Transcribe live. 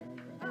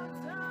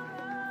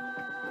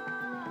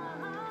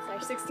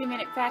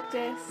60-minute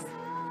practice.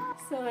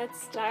 So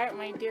let's start,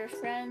 my dear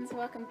friends.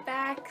 Welcome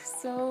back.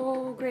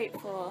 So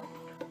grateful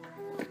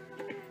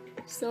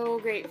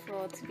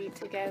to be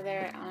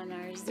together on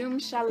our Zoom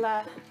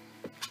Shala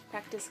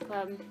practice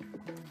club.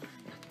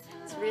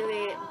 It's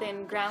really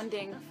been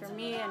grounding for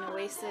me, an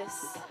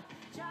oasis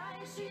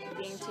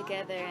being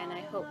together, and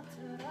I hope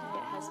that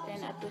it has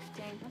been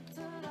uplifting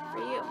for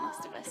you.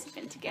 Most of us have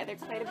been together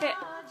quite a bit.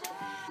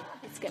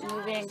 Let's get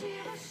moving.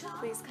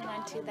 Please come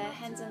onto the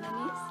hands and the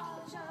knees.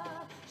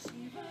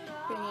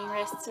 Bringing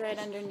wrists right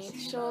underneath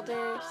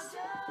shoulders.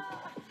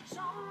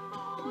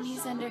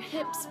 Knees under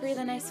hips. Breathe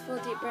a nice full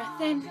deep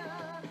breath in.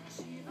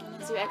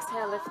 And as you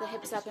exhale, lift the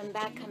hips up and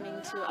back,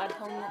 coming to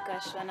Adho Mukha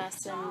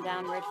Svanasana,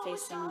 downward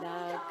facing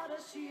dog.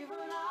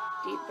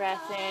 Deep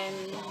breath in.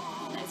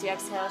 And as you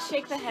exhale,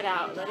 shake the head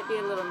out. Let it be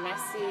a little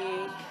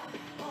messy.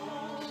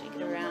 Shake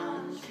it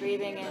around.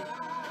 Breathing in.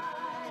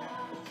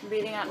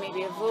 Breathing out,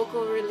 maybe a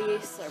vocal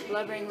release or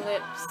blubbering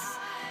lips.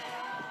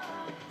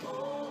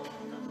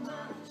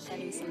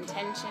 Letting some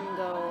tension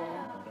go.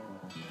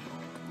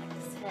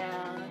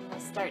 Exhale, and we'll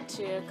start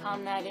to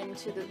calm that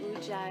into the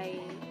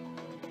Ujjayi.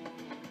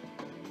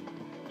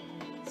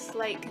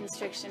 Slight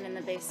constriction in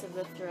the base of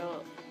the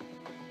throat,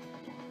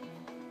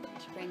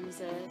 which brings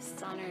a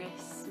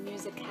sonorous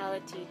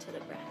musicality to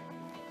the breath.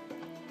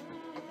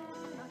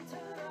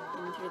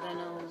 In through the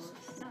nose,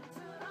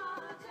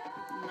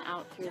 and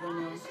out through the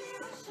nose.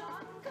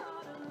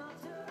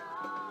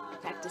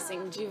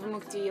 Practicing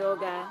Jivamukti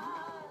Yoga.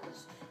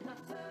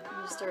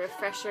 Just a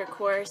refresher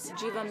course.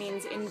 Jiva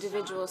means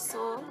individual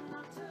soul,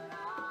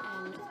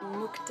 and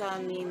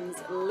Mukta means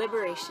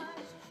liberation.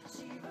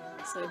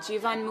 So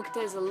Jivan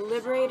Mukta is a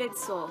liberated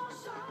soul,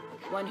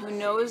 one who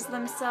knows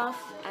themselves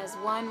as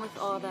one with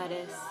all that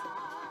is.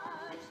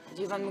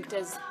 Jivan Mukta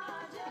is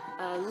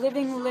a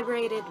living,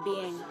 liberated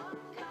being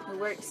who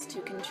works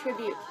to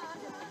contribute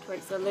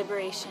towards the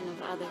liberation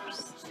of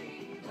others.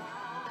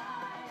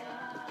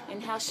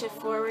 Inhale, shift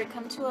forward,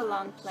 come to a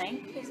long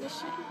plank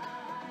position.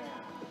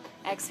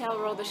 Exhale,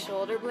 roll the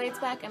shoulder blades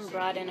back and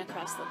broaden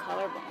across the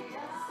collarbones.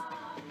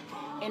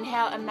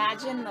 Inhale,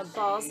 imagine the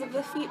balls of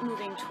the feet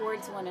moving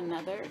towards one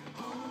another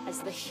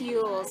as the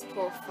heels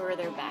pull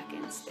further back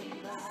in space.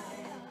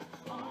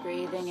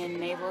 Breathing in,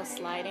 navel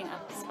sliding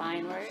up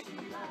spineward.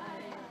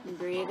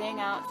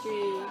 Breathing out,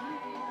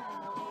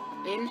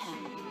 3.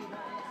 Inhale.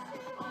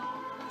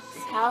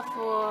 Exhale,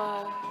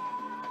 4.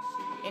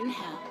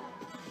 Inhale.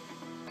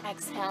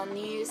 Exhale,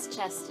 knees,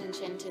 chest, and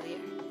chin to the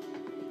earth.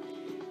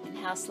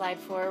 Inhale, slide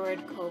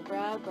forward,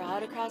 cobra,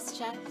 broad across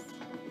chest.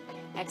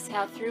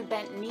 Exhale, through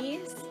bent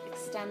knees,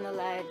 extend the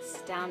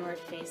legs, downward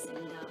facing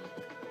dog.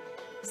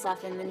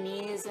 Soften the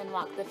knees and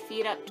walk the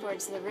feet up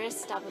towards the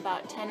wrist. Stop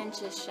about 10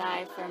 inches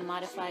shy for a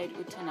modified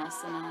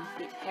Uttanasana.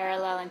 Feet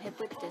parallel and hip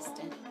width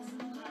distance.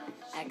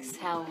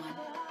 Exhale, 1.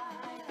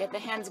 Get the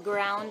hands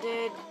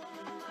grounded,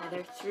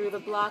 either through the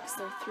blocks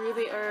or through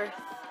the earth.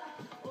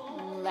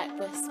 And let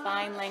the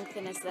spine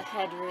lengthen as the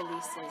head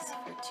releases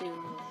for 2.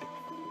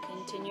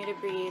 Continue to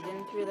breathe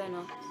in through the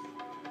nose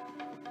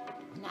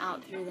and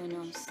out through the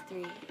nose,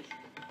 3.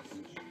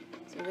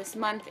 So this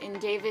month in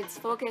David's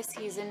focus,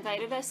 he's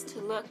invited us to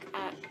look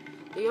at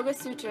the Yoga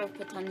Sutra of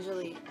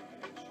Patanjali.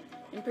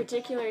 In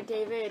particular,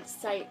 David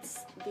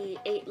cites the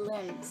 8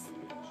 limbs,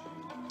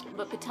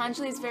 but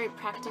Patanjali is very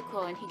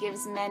practical, and he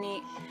gives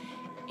many,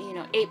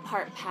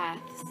 8-part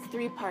paths,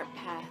 3-part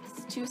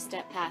paths,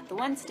 2-step path, the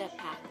 1-step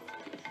path.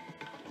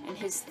 And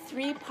his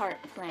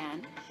 3-part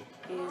plan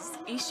is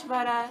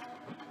Ishvara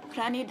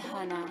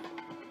Pranidhana.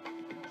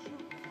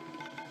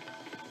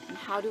 And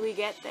how do we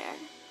get there?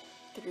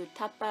 Through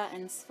tapa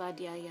and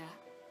svadhyaya.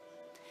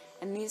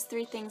 And these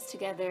 3 things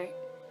together,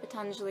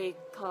 Patanjali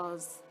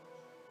calls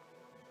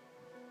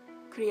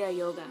Kriya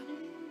Yoga.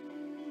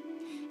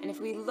 And if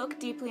we look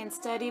deeply and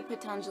study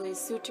Patanjali's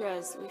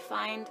sutras, we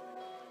find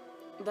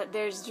that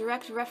there's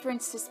direct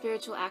reference to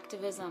spiritual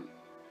activism.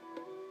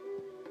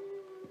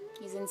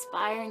 He's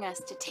inspiring us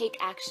to take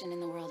action in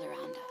the world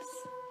around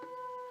us.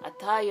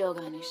 Atha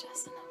Yoga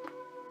Anushasana.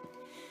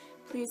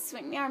 Please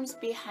swing the arms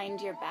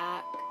behind your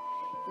back.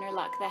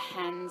 Interlock the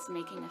hands,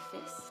 making a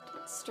fist.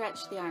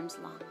 Stretch the arms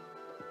long.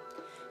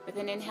 With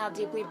an inhale,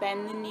 deeply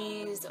bend the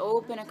knees,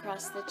 open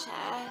across the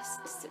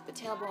chest, sit the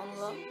tailbone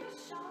low.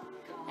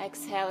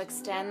 Exhale,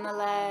 extend the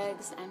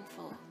legs and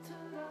fold.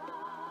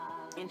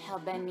 Inhale,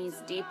 bend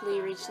knees deeply,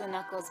 reach the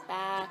knuckles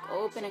back,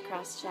 open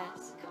across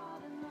chest.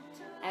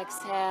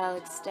 Exhale,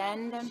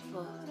 extend and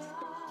fold.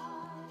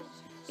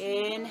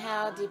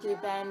 Inhale, deeply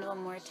bend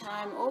one more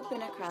time,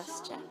 open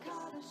across chest.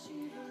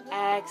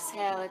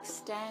 Exhale,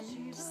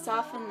 extend,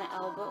 soften the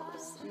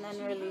elbows, and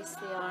then release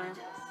the arms.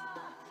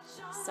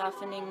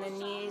 Softening the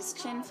knees,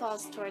 chin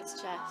falls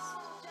towards chest.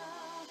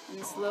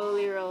 And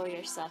slowly roll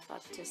yourself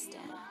up to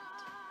stand.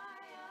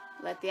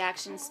 Let the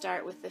action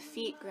start with the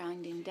feet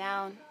grounding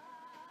down.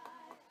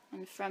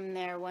 And from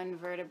there, one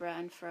vertebra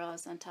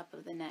unfurls on top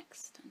of the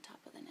next, on top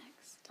of the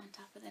next, on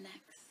top of the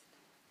next.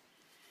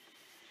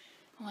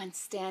 Once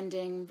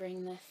standing,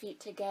 bring the feet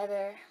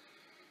together,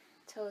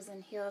 toes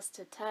and heels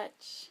to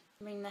touch.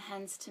 Bring the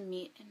hands to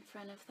meet in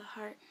front of the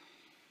heart.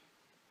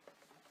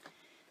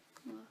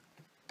 We'll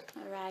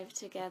arrive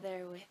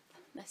together with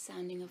the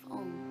sounding of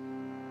Om.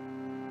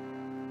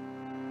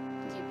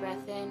 Deep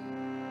breath in.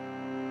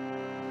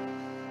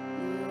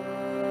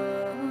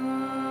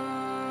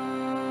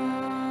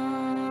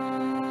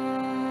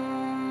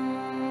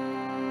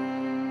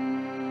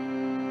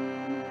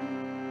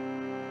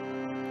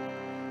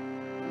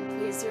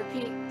 Please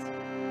repeat.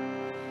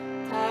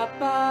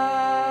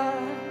 Tapa,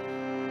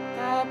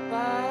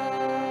 tapa,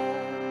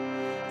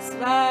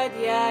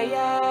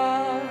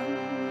 svadhyayam,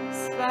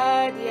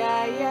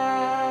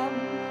 svadhyayam,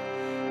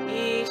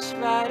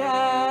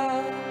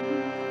 Ishvara,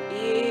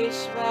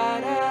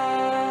 Ishvara,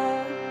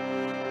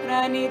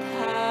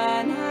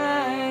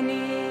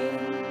 pranidhanani,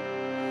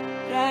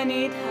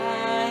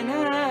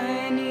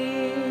 pranidhanani,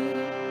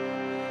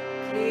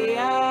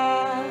 kriya,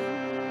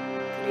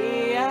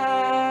 kriya,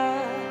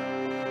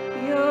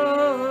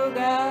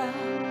 yoga,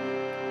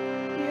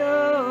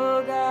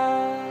 yoga.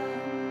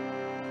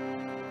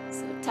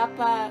 So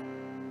tapa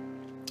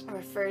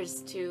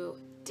refers to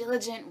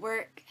diligent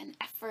work and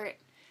effort,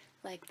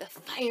 like the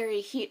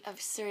fiery heat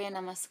of Surya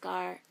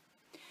Namaskar.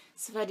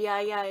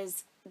 Svadhyaya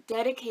is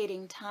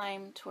dedicating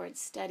time towards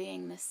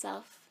studying the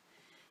self,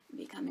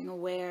 becoming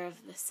aware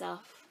of the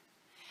self.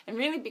 And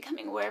really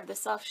becoming aware of the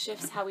self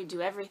shifts how we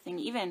do everything,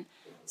 even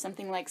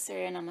something like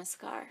Surya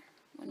Namaskar.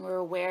 When we're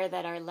aware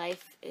that our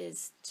life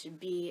is to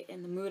be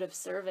in the mood of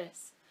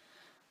service,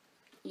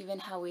 even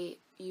how we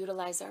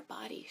utilize our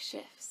body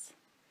shifts.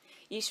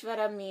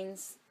 Ishvara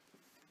means,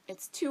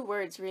 it's two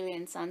words really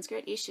in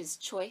Sanskrit. Ish is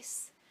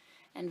choice,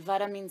 and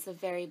Vara means the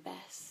very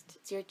best.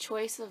 It's your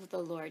choice of the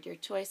Lord, your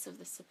choice of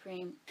the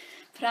Supreme.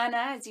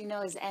 Prana, as you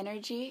know, is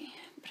energy.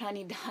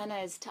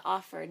 Pranidhana is to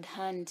offer,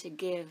 dhan to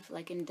give.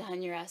 Like in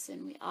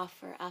Dhanurasana, we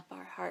offer up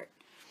our heart.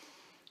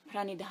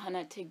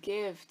 Pranidhana to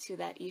give to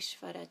that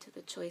Ishvara, to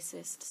the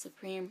choicest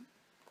Supreme.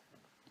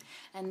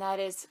 And that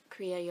is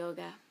Kriya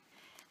Yoga.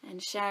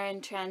 And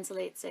Sharon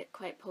translates it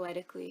quite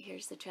poetically.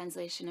 Here's the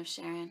translation of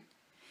Sharon.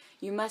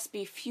 You must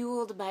be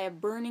fueled by a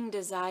burning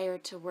desire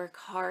to work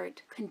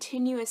hard,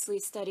 continuously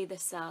study the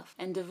self,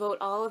 and devote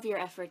all of your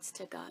efforts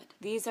to God.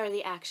 These are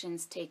the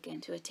actions taken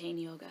to attain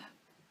yoga.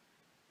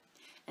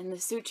 And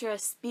the sutra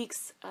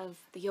speaks of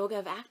the yoga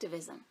of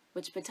activism,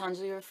 which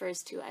Patanjali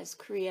refers to as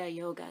Kriya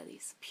Yoga,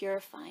 these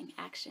purifying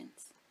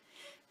actions.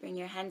 Bring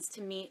your hands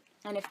to meet.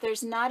 And if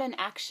there's not an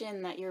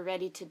action that you're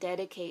ready to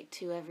dedicate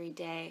to every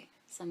day,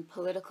 some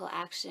political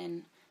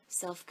action,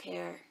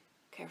 self-care,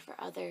 care for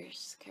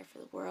others, care for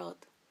the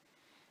world,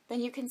 then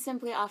you can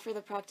simply offer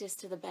the practice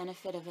to the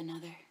benefit of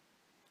another.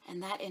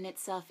 And that in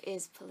itself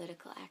is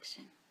political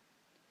action.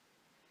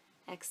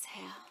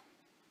 Exhale.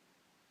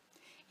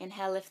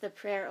 Inhale, lift the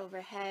prayer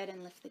overhead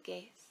and lift the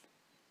gaze.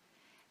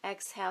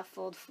 Exhale,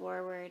 fold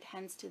forward,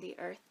 hands to the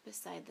earth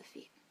beside the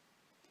feet.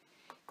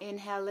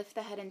 Inhale, lift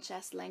the head and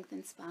chest,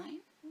 lengthen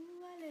spine.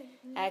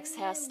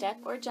 Exhale,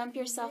 step or jump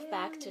yourself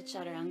back to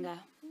Chaturanga.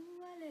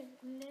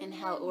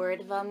 Inhale,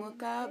 Urdhva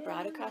Mukha,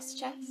 broad across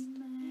chest.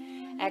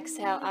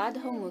 Exhale,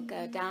 Adho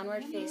Mukha,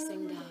 downward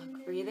facing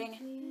dog. Breathing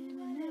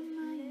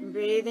in.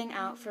 Breathing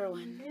out for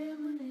 1.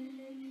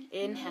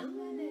 Inhale.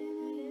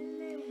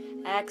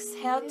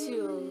 Exhale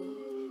 2.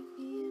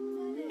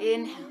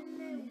 Inhale.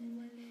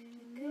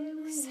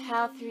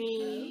 Exhale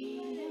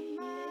 3.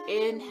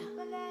 Inhale.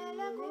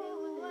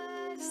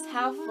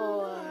 Exhale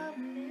 4.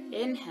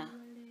 Inhale.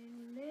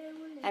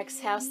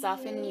 Exhale,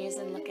 soften knees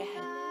and look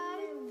ahead.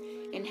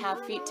 Inhale,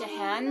 feet to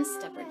hands,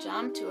 step or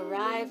jump to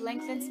arrive,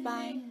 lengthen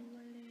spine.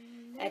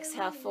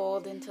 Exhale,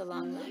 fold into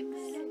long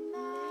legs.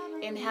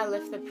 Inhale,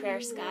 lift the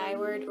prayer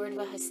skyward,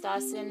 Urdhva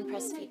Hastasana,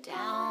 press feet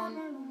down.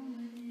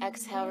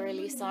 Exhale,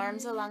 release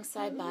arms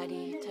alongside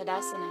body,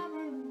 Tadasana.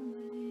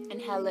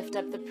 Inhale, lift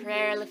up the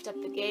prayer, lift up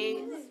the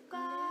gaze.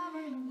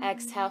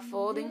 Exhale,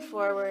 folding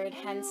forward,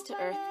 hands to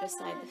earth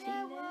beside the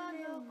feet.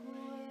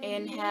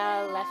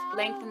 Inhale, left,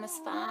 lengthen the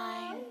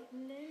spine.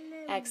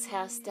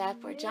 Exhale,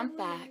 step or jump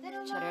back,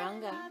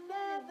 Chaturanga.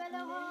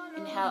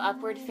 Inhale,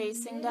 upward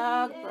facing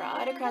dog,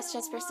 broad across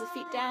chest, press the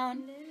feet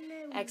down.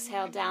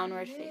 Exhale,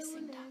 downward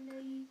facing dog.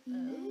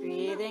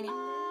 Breathing in.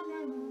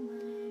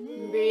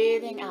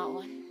 Breathing out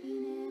 1.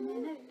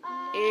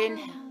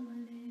 Inhale.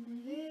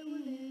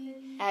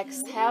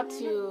 Exhale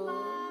 2.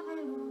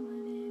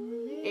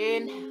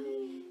 Inhale.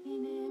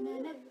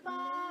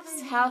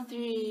 Exhale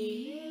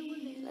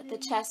 3. Let the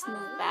chest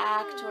move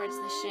back towards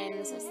the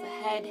shins as the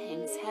head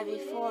hangs heavy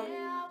 4.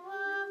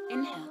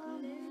 Inhale.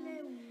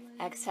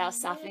 Exhale,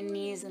 soften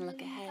knees and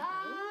look ahead.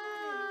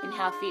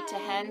 Inhale, feet to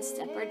hands,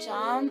 step or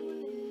jump.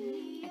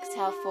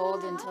 Exhale,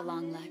 fold into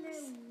long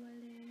legs.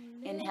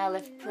 Inhale,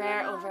 lift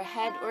prayer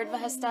overhead, Urdhva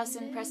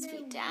Hastasana, press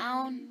feet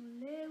down.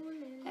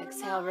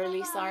 Exhale,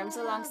 release arms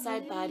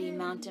alongside body,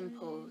 mountain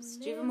pose.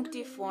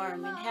 Jivamukti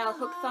form. Inhale,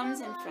 hook thumbs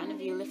in front of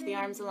you, lift the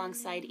arms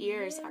alongside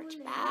ears, arch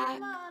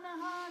back.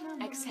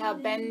 Exhale,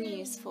 bend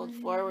knees, fold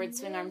forward,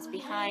 swing arms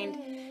behind.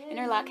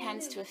 Interlock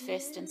hands to a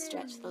fist and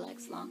stretch the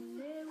legs long.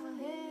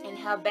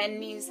 Inhale, bend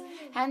knees,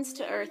 hands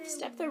to earth,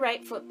 step the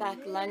right foot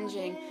back,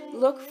 lunging,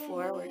 look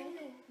forward.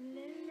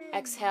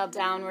 Exhale,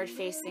 downward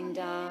facing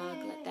dog.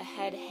 Let the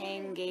head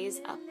hang,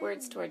 gaze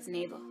upwards towards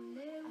navel.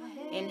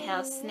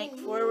 Inhale, snake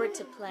forward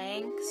to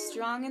plank,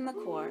 strong in the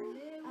core.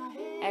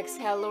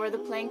 Exhale, lower the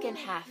plank in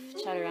half,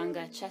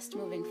 chaturanga, chest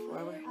moving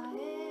forward.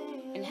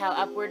 Inhale,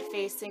 upward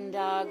facing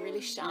dog,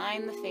 really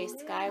shine the face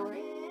skyward.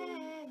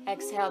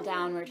 Exhale,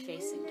 downward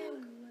facing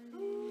dog.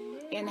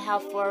 Inhale,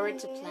 forward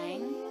to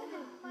plank.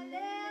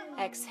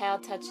 Exhale,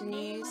 touch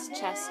knees,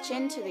 chest,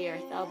 chin to the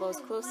earth, elbows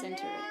close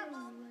into ribs.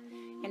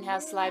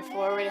 Inhale, slide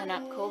forward and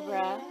up,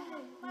 cobra.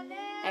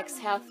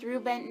 Exhale, through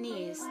bent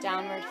knees,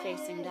 downward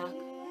facing dog.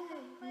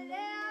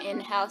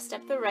 Inhale,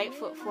 step the right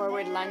foot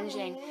forward,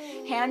 lunging.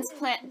 Hands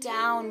plant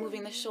down,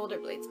 moving the shoulder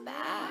blades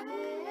back.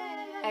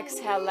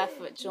 Exhale, left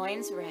foot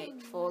joins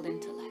right, fold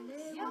into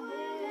legs.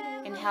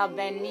 Inhale,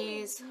 bend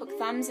knees, hook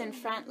thumbs in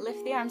front,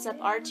 lift the arms up,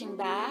 arching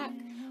back.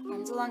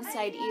 Arms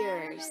alongside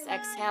ears.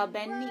 Exhale,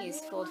 bend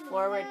knees, fold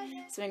forward,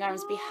 swing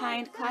arms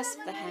behind, clasp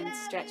the hands,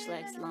 stretch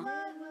legs long.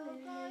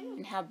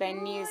 Inhale,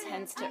 bend knees,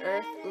 hands to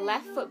earth,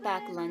 left foot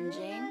back,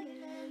 lunging.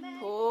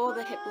 Pull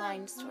the hip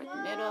lines toward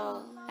the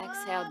middle.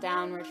 Exhale,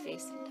 downward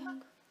facing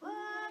dog.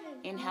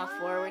 Inhale,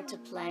 forward to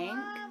plank.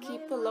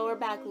 Keep the lower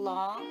back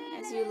long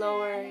as you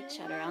lower,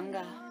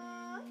 chaturanga.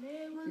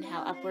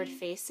 Inhale, upward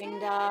facing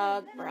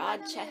dog, broad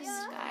chest,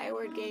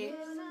 skyward gaze.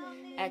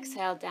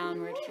 Exhale,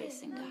 downward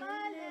facing dog.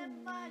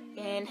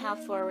 Inhale,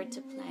 forward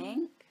to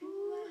plank.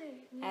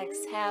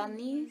 Exhale,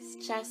 knees,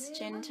 chest,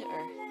 chin to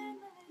earth.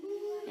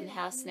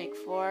 Inhale, snake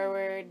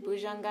forward,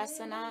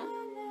 Bhujangasana.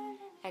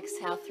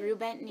 Exhale, through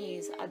bent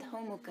knees,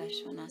 Adho Mukha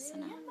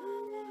Svanasana.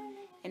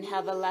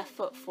 Inhale, the left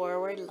foot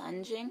forward,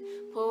 lunging.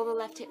 Pull the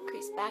left hip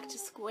crease back to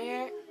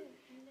square.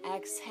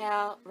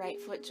 Exhale,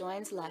 right foot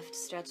joins left.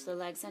 Stretch the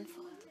legs and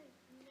fold.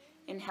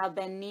 Inhale,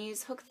 bend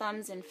knees, hook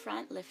thumbs in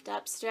front. Lift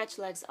up, stretch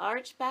legs,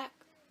 arch back.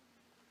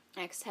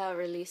 Exhale,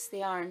 release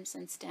the arms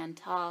and stand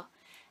tall.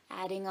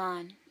 Adding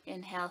on.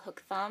 Inhale,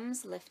 hook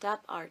thumbs, lift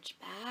up, arch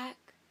back.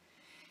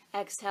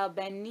 Exhale,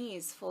 bend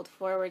knees, fold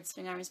forward,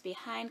 swing arms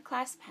behind,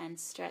 clasp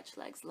hands, stretch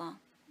legs long.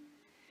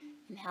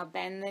 Inhale,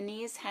 bend the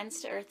knees,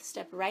 hands to earth,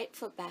 step right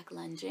foot back,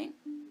 lunging.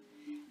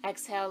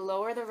 Exhale,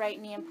 lower the right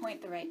knee and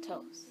point the right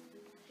toes.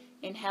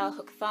 Inhale,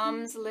 hook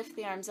thumbs, lift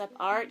the arms up,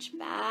 arch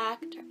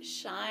back,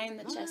 shine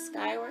the chest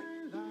skyward.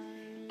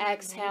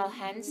 Exhale,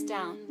 hands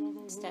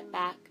down, step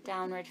back,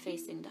 downward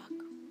facing dog.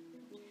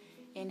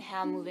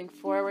 Inhale, moving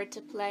forward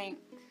to plank.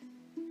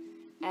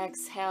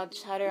 Exhale,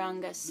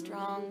 chaturanga,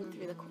 strong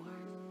through the core.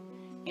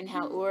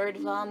 Inhale,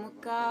 urdhva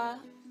mukha.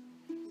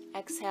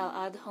 Exhale,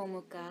 adho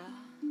mukha.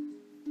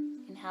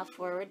 Inhale,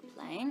 forward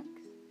plank.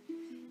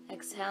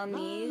 Exhale,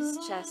 knees,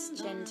 chest,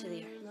 chin to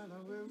the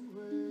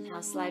earth.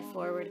 Inhale, slide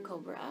forward,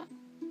 cobra.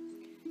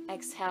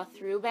 Exhale,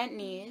 through bent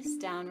knees,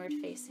 downward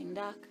facing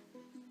dog.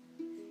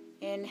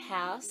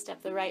 Inhale,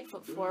 step the right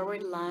foot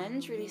forward,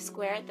 lunge, really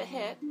square at the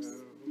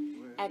hips.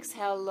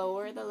 Exhale,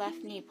 lower the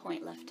left knee,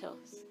 point left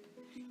toes.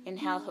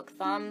 Inhale, hook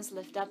thumbs,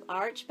 lift up,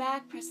 arch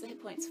back, press the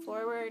hip points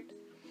forward.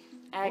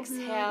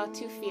 Exhale,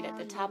 2 feet at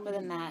the top of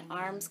the mat.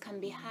 Arms come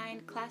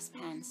behind, clasp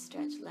hands,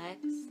 stretch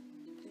legs.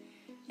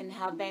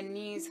 Inhale, bend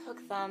knees, hook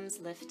thumbs,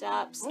 lift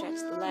up, stretch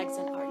the legs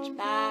and arch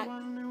back.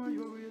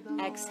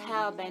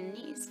 Exhale, bend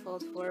knees,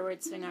 fold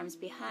forward, swing arms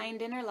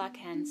behind, interlock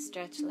hands,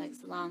 stretch legs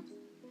long.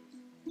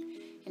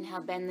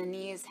 Inhale, bend the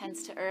knees,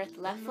 hands to earth,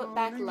 left foot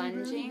back,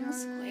 lunging,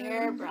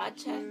 square, broad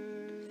chest.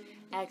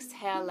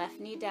 Exhale, left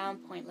knee down,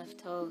 point left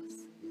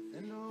toes.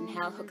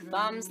 Inhale, hook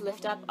thumbs,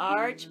 lift up,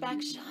 arch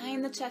back,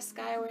 shine the chest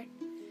skyward.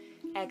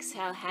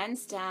 Exhale,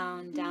 hands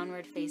down,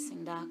 downward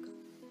facing dog.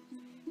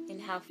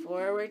 Inhale,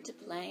 forward to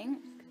plank.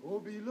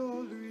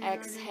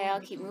 Exhale,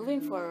 keep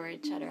moving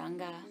forward,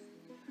 chaturanga.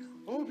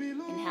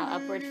 Inhale,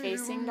 upward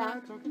facing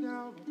dog.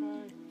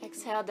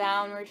 Exhale,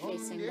 downward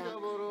facing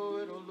dog.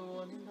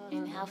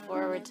 Inhale,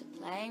 forward to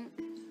plank.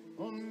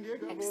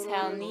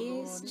 Exhale,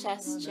 knees,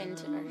 chest, chin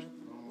to earth.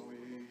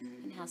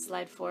 Inhale,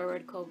 slide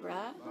forward,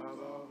 cobra.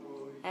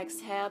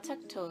 Exhale,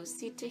 tuck toes,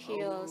 seat to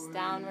heels,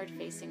 downward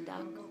facing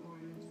dog.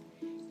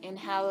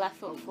 Inhale, left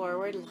foot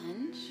forward,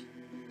 lunge.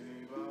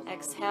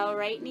 Exhale,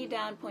 right knee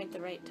down, point the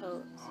right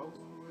toes.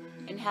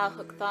 Inhale,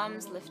 hook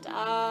thumbs, lift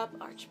up,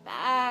 arch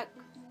back.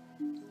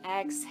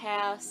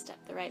 Exhale, step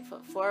the right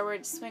foot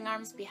forward, swing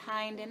arms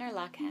behind,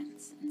 interlock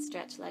hands, and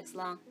stretch legs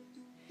long.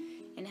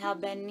 Inhale,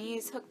 bend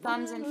knees, hook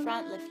thumbs in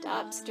front, lift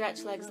up,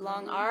 stretch legs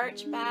long,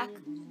 arch back.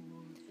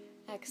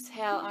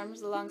 Exhale,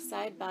 arms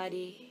alongside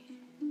body.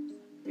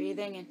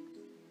 Breathing in.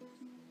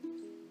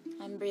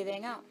 And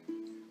breathing out.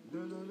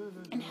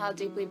 Inhale,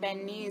 deeply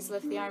bend knees,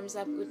 lift the arms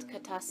up,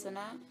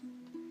 Utkatasana.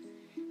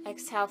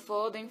 Exhale,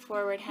 folding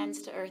forward,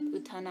 hands to earth,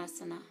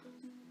 Uttanasana.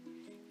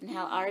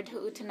 Inhale, Ardha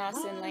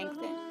Uttanasana,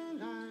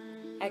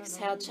 lengthen.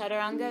 Exhale,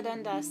 Chaturanga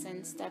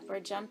Dandasana, step or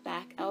jump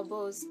back,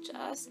 elbows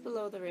just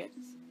below the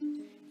ribs.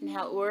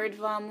 Inhale,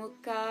 Urdhva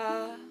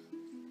Mukha.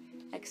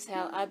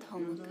 Exhale, Adho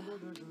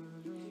Mukha.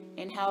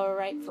 Inhale,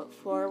 right foot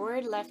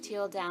forward, left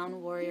heel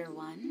down, warrior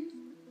one.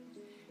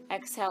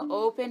 Exhale,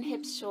 open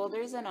hips,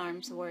 shoulders, and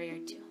arms, warrior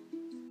two.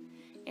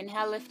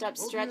 Inhale, lift up,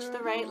 stretch the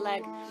right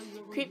leg.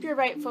 Creep your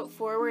right foot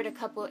forward a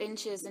couple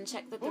inches and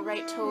check that the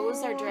right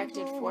toes are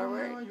directed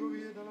forward.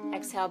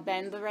 Exhale,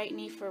 bend the right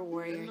knee for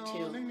warrior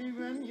two.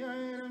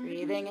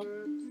 Breathing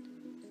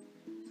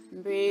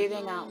in.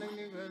 Breathing out.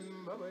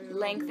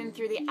 Lengthen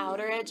through the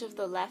outer edge of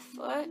the left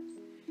foot.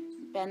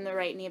 Bend the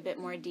right knee a bit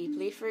more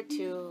deeply for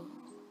two.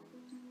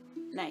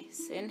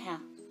 Nice.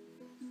 Inhale.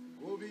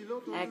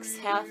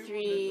 Exhale,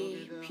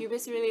 three.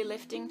 Pubis really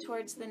lifting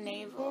towards the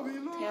navel.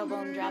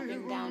 Tailbone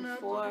dropping down,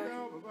 four.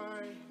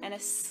 And a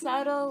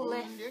subtle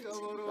lift.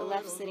 The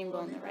left sitting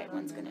bone, the right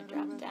one's going to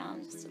drop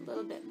down just a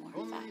little bit more.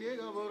 Five.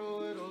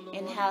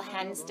 Inhale,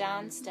 hands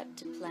down, step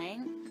to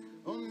plank.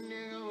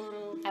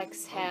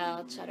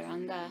 Exhale,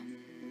 chaturanga.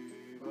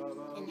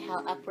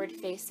 Inhale, upward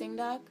facing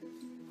dog.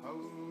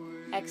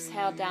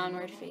 Exhale,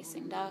 downward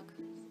facing dog.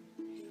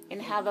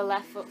 Inhale the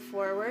left foot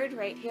forward,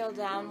 right heel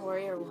down,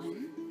 warrior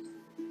one.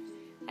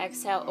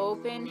 Exhale,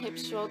 open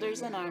hips,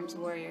 shoulders, and arms,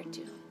 warrior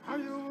two.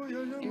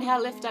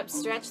 Inhale, lift up,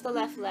 stretch the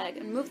left leg,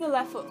 and move the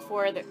left foot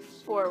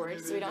forward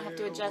so we don't have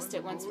to adjust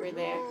it once we're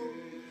there.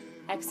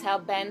 Exhale,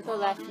 bend the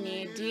left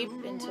knee deep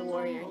into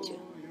warrior two.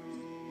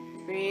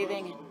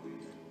 Breathing in.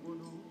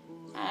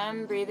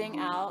 And breathing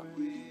out.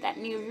 That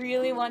knee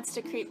really wants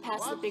to creep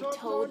past the big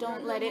toe.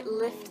 Don't let it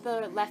lift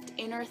the left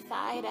inner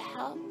thigh to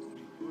help.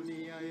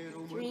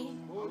 Three.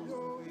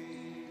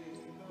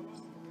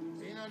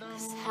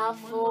 Exhale,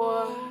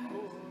 four.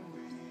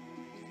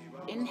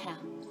 Inhale.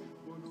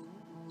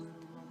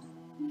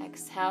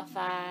 Exhale,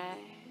 five.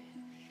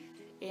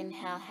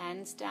 Inhale,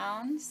 hands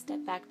down,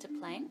 step back to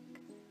plank.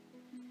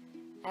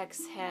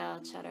 Exhale,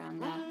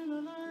 chaturanga.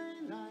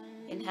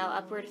 Inhale,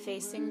 upward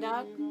facing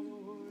dog.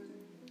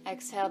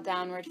 Exhale,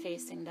 downward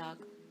facing dog.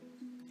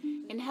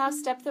 Inhale,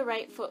 step the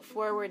right foot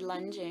forward,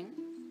 lunging.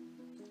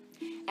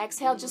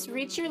 Exhale, just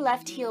reach your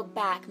left heel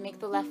back. Make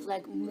the left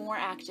leg more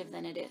active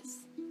than it is.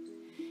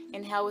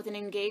 Inhale, with an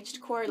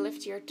engaged core,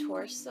 lift your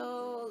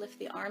torso. Lift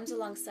the arms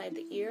alongside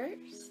the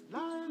ears.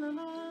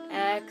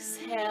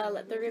 Exhale,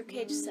 let the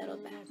ribcage settle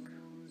back.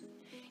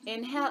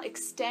 Inhale,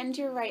 extend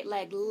your right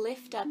leg,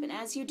 lift up, and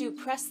as you do,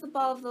 press the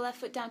ball of the left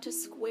foot down to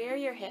square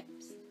your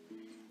hips.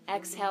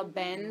 Exhale,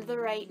 bend the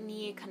right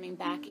knee, coming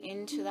back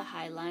into the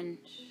high lunge.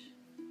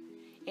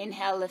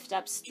 Inhale, lift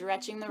up,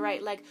 stretching the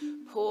right leg.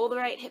 Pull the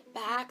right hip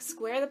back,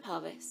 square the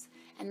pelvis,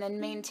 and then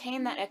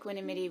maintain that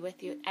equanimity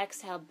with you.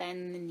 Exhale,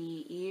 bend the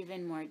knee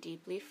even more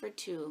deeply for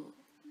two.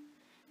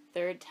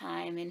 Third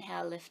time,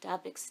 inhale, lift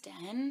up,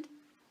 extend.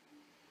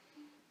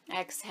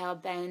 Exhale,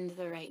 bend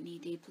the right knee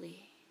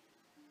deeply.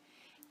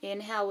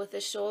 Inhale, with the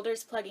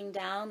shoulders plugging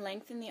down,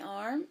 lengthen the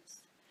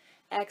arms.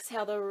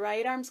 Exhale, the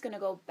right arm's going to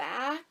go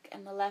back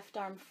and the left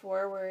arm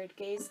forward.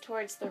 Gaze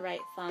towards the right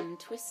thumb,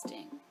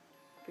 twisting.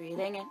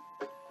 Breathing in.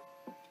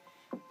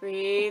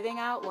 Breathing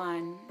out,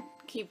 one.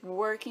 Keep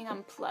working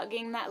on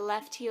plugging that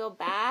left heel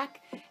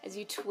back as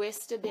you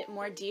twist a bit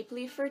more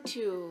deeply for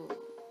two.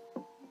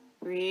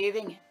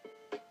 Breathing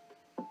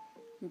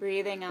in.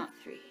 Breathing out,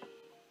 three.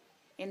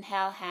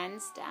 Inhale,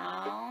 hands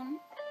down.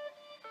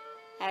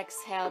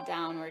 Exhale,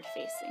 downward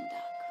facing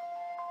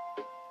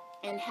dog.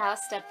 Inhale,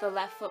 step the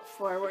left foot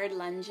forward,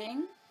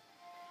 lunging.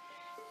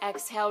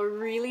 Exhale,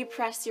 really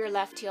press your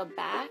left heel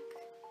back.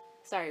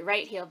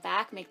 Right heel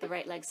back, make the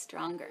right leg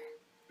stronger.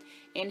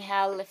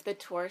 Inhale, lift the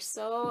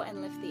torso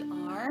and lift the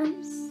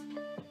arms.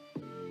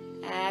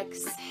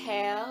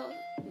 Exhale,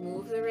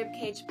 move the rib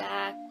cage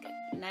back,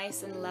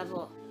 nice and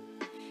level.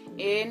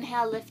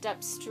 Inhale, lift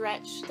up,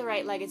 stretch the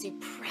right leg as you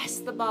press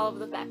the ball of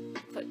the back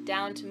foot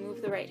down to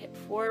move the right hip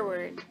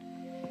forward.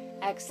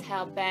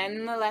 Exhale,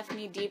 bend the left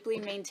knee deeply,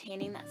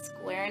 maintaining that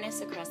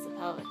squareness across the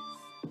pelvis.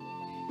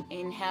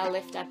 Inhale,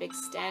 lift up,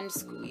 extend,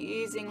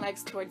 squeezing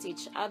legs towards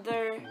each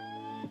other.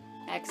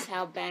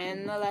 Exhale,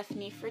 bend the left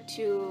knee for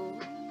two.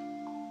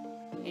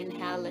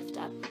 Inhale, lift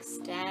up,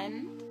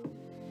 extend.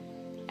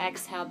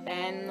 Exhale,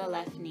 bend the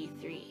left knee,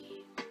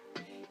 three.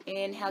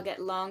 Inhale,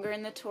 get longer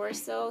in the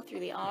torso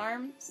through the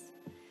arms.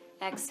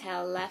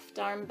 Exhale, left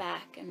arm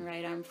back and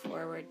right arm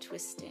forward,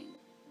 twisting.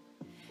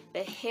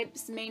 The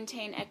hips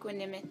maintain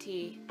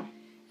equanimity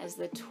as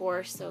the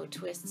torso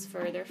twists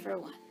further for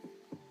one.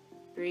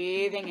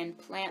 Breathing and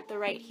plant the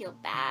right heel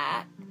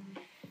back.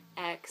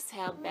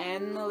 Exhale,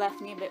 bend the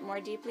left knee a bit more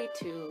deeply,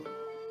 two.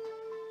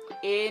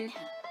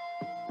 Inhale.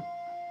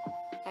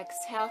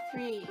 Exhale,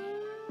 three.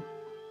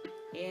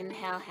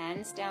 Inhale,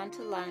 hands down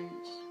to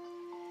lunge.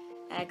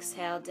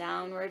 Exhale,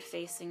 downward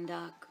facing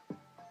dog.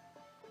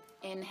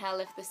 Inhale,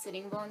 lift the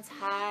sitting bones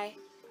high.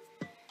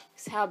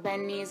 Exhale,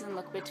 bend knees and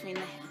look between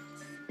the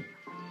hands.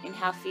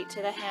 Inhale, feet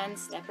to the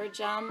hands, step or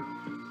jump.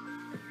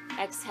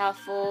 Exhale,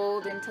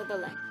 fold into the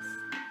legs.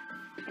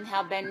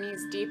 Inhale, bend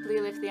knees deeply,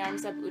 lift the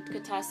arms up,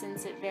 Utkatasana,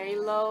 sit very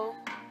low.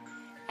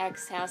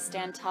 Exhale,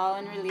 stand tall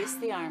and release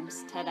the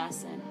arms,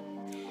 Tadasana.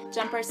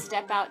 Jump or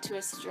step out to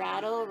a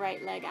straddle,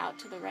 right leg out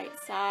to the right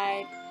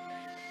side.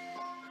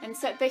 And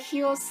set the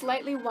heels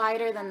slightly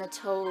wider than the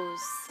toes.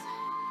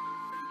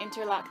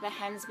 Interlock the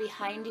hands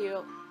behind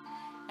you.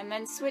 And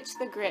then switch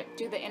the grip.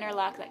 Do the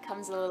interlock that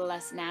comes a little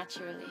less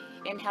naturally.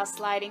 Inhale,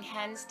 sliding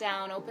hands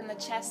down. Open the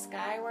chest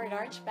skyward,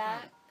 arch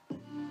back.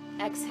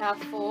 Exhale,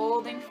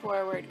 folding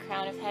forward,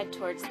 crown of head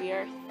towards the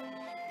earth.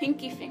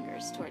 Pinky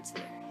fingers towards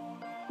the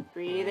earth.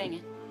 Breathing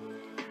in.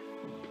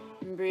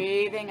 And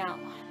breathing out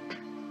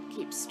one.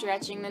 Keep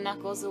stretching the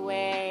knuckles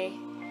away.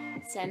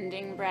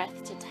 Sending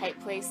breath to tight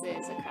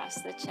places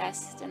across the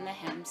chest and the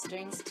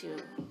hamstrings too.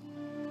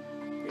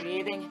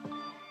 Breathing in.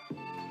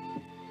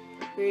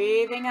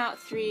 Breathing out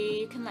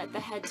 3, you can let the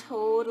head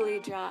totally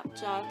drop,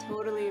 jaw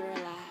totally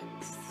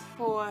relax.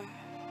 4,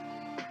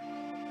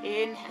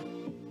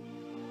 inhale.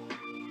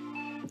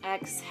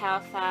 Exhale,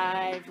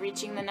 5,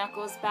 reaching the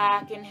knuckles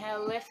back.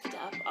 Inhale, lift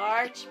up,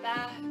 arch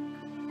back.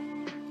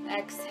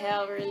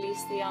 Exhale,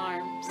 release the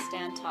arms,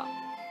 stand tall.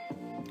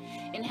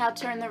 Inhale,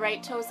 turn the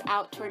right toes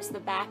out towards the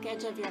back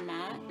edge of your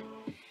mat.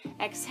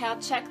 Exhale,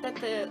 check that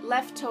the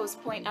left toes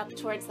point up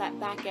towards that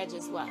back edge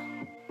as well.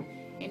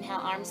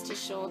 Inhale, arms to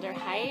shoulder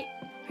height,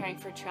 preparing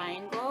for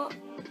triangle.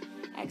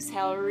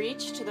 Exhale,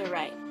 reach to the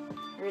right.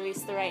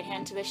 Release the right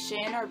hand to the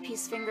shin or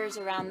peace fingers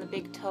around the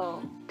big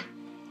toe.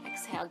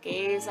 Exhale,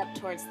 gaze up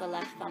towards the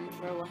left thumb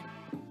for 1.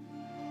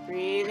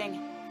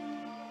 Breathing.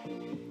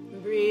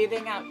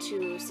 Breathing out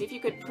 2. See if you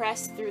could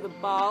press through the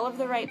ball of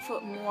the right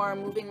foot more,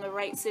 moving the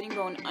right sitting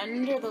bone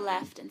under the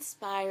left and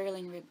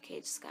spiraling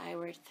ribcage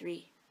skyward.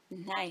 3.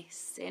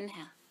 Nice.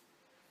 Inhale.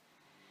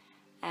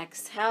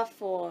 Exhale,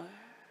 4.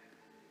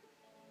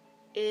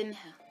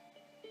 Inhale.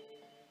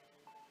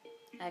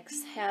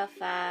 Exhale,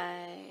 5.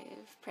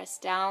 Press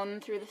down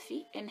through the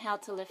feet. Inhale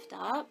to lift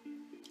up.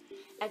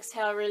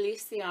 Exhale,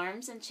 release the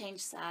arms and change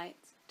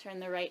sides. Turn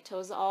the right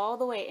toes all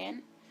the way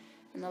in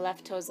and the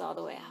left toes all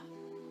the way out.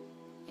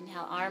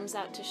 Inhale, arms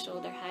out to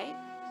shoulder height.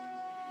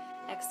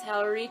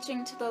 Exhale,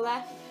 reaching to the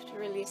left.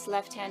 Release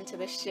left hand to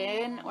the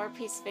shin or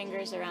peace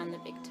fingers around the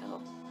big toe.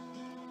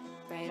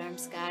 Right arm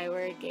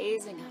skyward,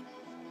 gazing up.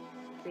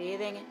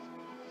 Breathing in.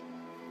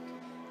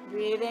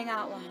 Breathing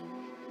out 1.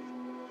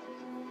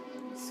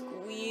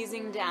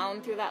 Squeezing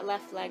down through that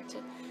left leg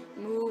to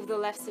move the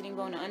left sitting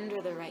bone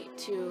under the right.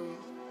 2.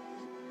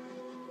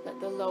 Let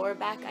the lower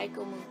back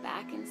ankle move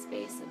back in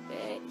space a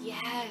bit.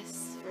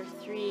 Yes, for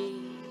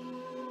 3.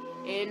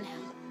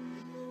 Inhale.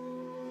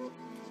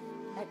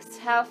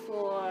 Exhale,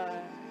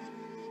 4.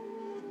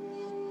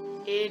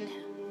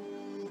 Inhale.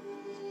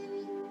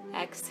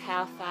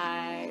 Exhale,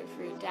 5.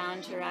 Root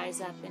down to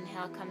rise up.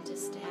 Inhale, come to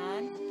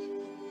stand.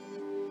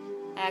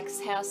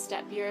 Exhale,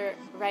 step your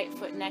right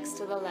foot next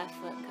to the left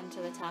foot. Come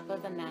to the top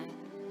of the mat.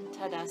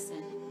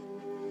 Tadasana.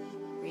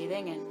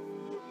 Breathing in.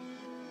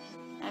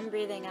 And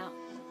breathing out.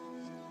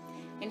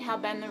 Inhale,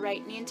 bend the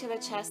right knee into the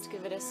chest.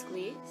 Give it a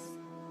squeeze.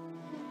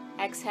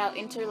 Exhale,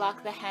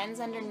 interlock the hands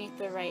underneath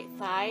the right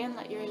thigh and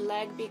let your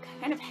leg be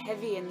kind of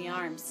heavy in the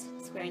arms,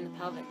 squaring the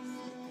pelvis.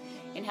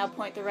 Inhale,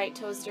 point the right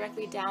toes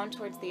directly down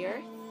towards the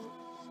earth.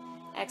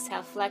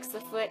 Exhale, flex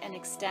the foot and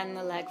extend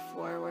the leg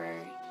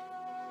forward.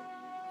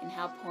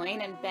 Inhale,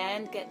 point and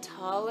bend, get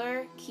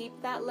taller, keep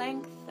that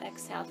length.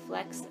 Exhale,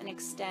 flex and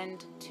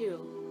extend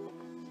 2.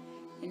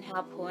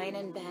 Inhale, point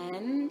and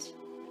bend.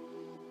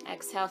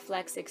 Exhale,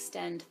 flex,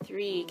 extend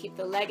 3. Keep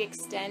the leg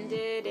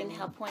extended.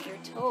 Inhale, point your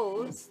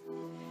toes.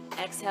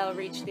 Exhale,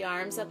 reach the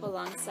arms up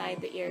alongside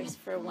the ears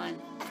for 1.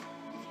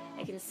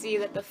 I can see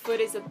that the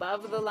foot is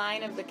above the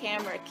line of the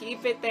camera.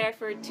 Keep it there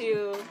for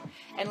 2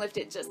 and lift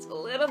it just a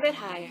little bit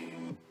higher.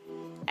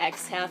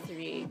 Exhale,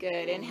 3.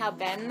 Good. Inhale,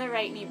 bend the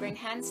right knee. Bring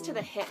hands to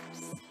the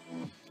hips.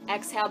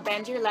 Exhale,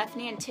 bend your left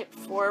knee and tip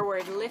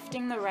forward,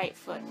 lifting the right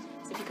foot.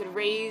 So if you could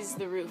raise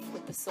the roof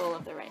with the sole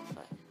of the right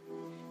foot.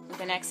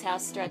 With an exhale,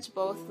 stretch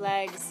both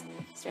legs.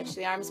 Stretch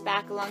the arms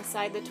back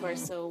alongside the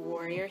torso.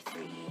 Warrior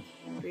 3.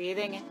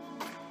 Breathing in.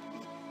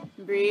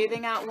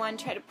 Breathing out 1.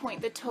 Try to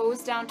point the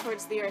toes down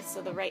towards the earth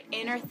so the right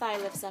inner thigh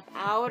lifts up.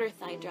 Outer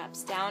thigh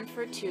drops down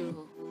for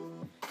 2.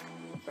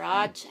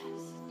 Broad chest.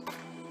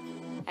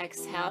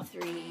 Exhale,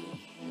 3.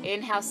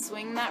 Inhale,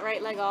 swing that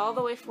right leg all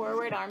the way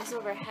forward, arms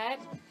overhead.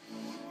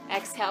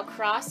 Exhale,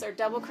 cross or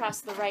double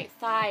cross the right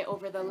thigh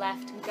over the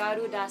left.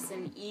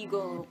 Garudasana,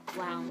 eagle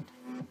wound.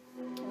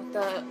 With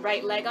the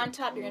right leg on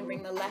top, you're going to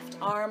bring the left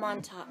arm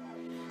on top.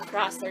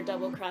 Cross or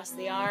double cross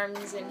the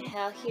arms.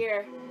 Inhale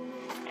here.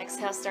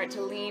 Exhale, start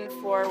to lean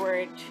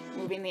forward,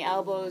 moving the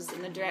elbows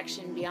in the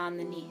direction beyond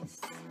the knees.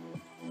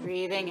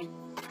 Breathing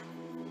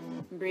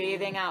in.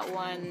 Breathing out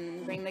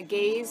 1. Bring the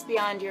gaze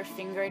beyond your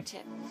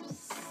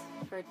fingertips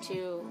for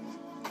 2.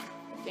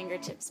 The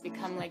fingertips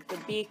become like the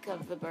beak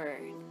of the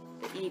bird,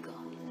 the eagle,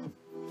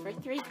 for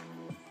 3.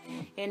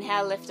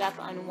 Inhale, lift up,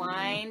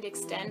 unwind,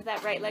 extend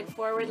that right leg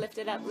forward, lift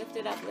it up, lift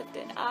it up, lift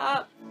it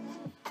up.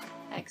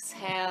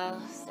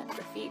 Exhale, step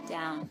the feet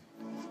down.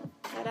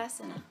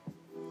 Tadasana.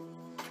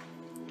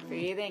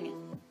 Breathing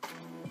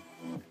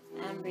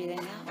in and breathing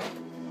out.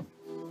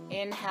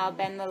 Inhale,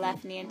 bend the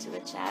left knee into the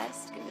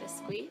chest, give it a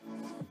squeeze.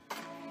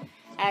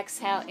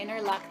 Exhale,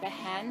 interlock the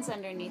hands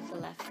underneath the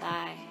left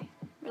thigh.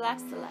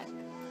 Relax the leg.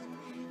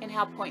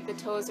 Inhale, point the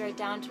toes right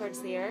down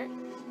towards the earth.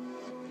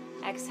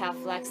 Exhale,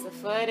 flex the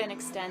foot and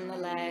extend the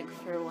leg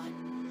for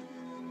 1.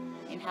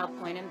 Inhale,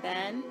 point and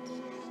bend.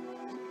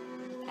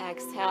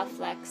 Exhale,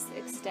 flex,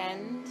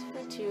 extend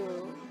for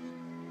 2.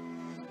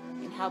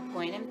 Inhale,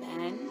 point and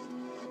bend.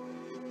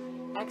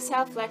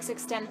 Exhale, flex,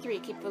 extend 3.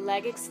 Keep the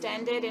leg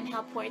extended.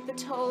 Inhale, point the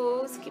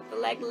toes. Keep the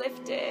leg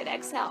lifted.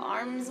 Exhale,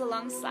 arms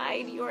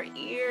alongside your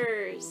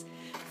ears.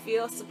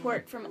 Feel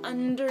support from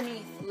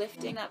underneath,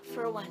 lifting up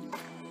for 1.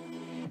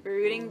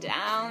 Rooting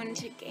down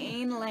to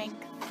gain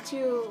length.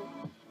 2.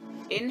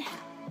 Inhale.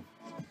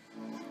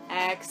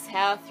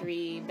 Exhale,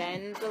 3.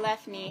 Bend the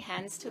left knee,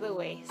 hands to the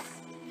waist.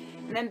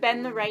 And then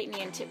bend the right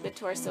knee and tip the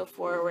torso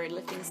forward,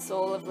 lifting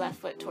sole of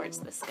left foot towards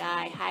the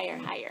sky. Higher,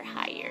 higher,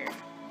 higher.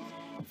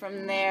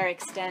 From there,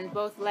 extend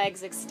both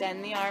legs,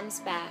 extend the arms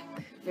back.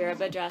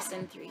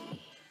 Virabhadrasana 3.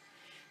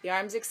 The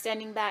arms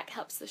extending back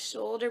helps the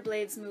shoulder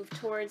blades move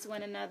towards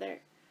one another,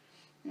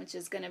 which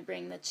is going to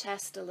bring the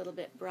chest a little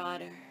bit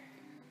broader.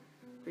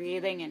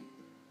 Breathing in.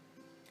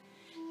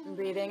 And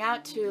breathing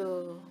out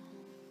 2.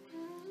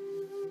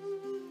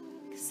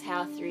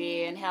 Exhale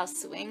 3. Inhale,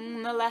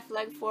 swing the left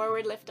leg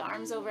forward, lift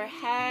arms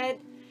overhead.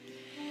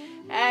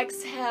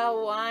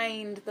 Exhale,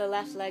 wind the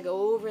left leg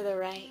over the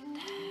right.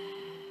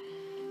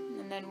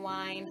 And then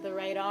wind the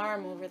right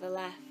arm over the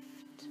left.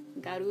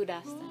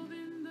 Garudasana.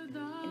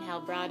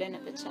 Inhale, broaden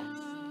at the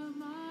chest.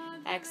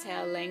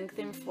 Exhale,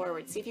 lengthen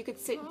forward. See if you could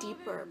sit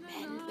deeper.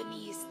 Bend the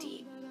knees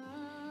deep.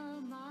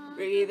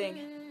 Breathing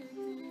in.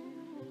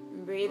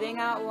 Breathing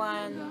out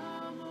 1.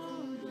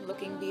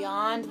 Looking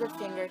beyond the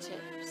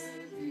fingertips.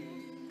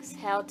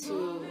 Exhale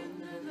 2.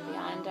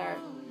 Beyond our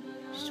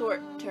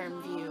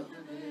short-term view.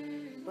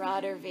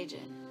 Broader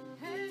vision.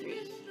 3.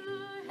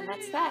 And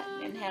that's that.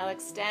 Inhale,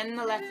 extend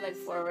the left leg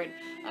forward.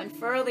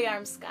 Unfurl the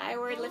arms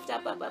skyward. Lift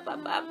up, up, up,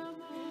 up, up.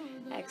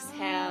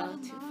 Exhale,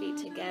 2 feet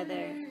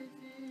together.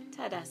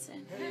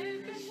 Tadasana.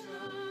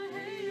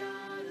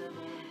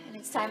 And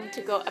it's time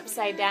to go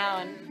upside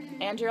down.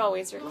 Andrew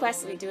always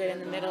requests we do it in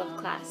the middle of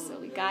class, so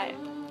we got it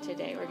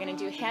today. We're going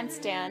to do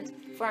handstand,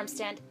 forearm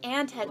stand,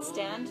 and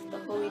headstand, the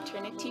Holy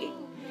Trinity.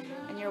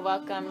 And you're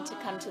welcome to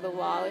come to the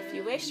wall if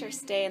you wish, or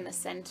stay in the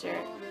center.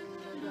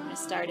 I'm going to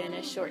start in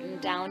a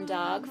shortened down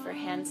dog for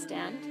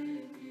handstand.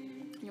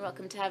 You're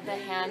welcome to have the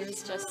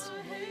hands just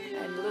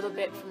a little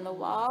bit from the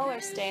wall, or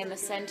stay in the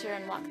center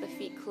and walk the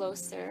feet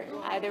closer.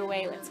 Either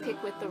way, let's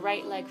kick with the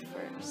right leg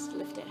first.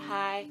 Lift it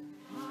high,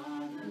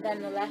 and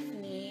then the left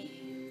knee.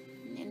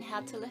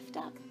 Inhale to lift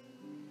up.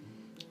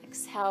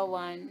 Exhale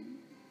 1.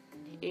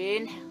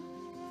 Inhale.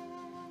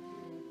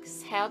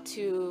 Exhale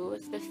 2.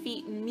 If the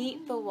feet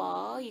meet the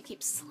wall, you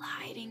keep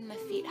sliding the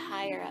feet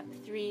higher up.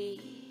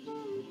 3.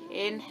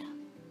 Inhale.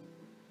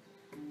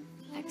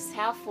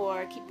 Exhale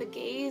 4. Keep the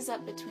gaze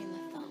up between the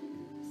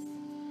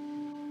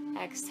thumbs.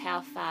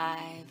 Exhale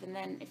 5. And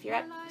then if you're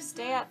up,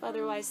 stay up.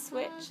 Otherwise,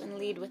 switch and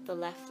lead with the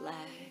left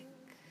leg.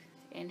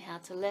 Inhale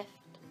to lift.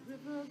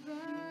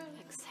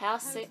 Exhale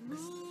 6.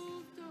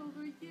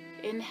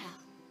 Inhale.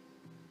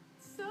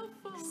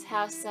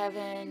 Exhale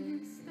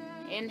 7.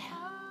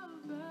 Inhale.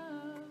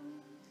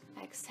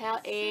 Exhale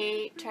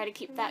 8. Try to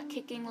keep that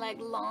kicking leg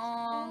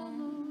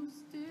long.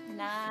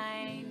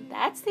 9.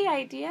 That's the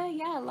idea.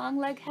 Yeah, long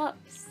leg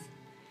helps.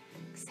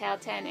 Exhale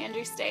 10.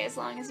 Andrew, stay as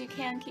long as you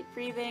can. Keep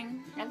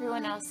breathing.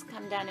 Everyone else,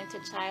 come down into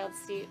child's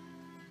seat.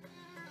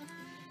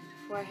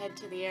 Forehead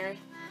to the earth.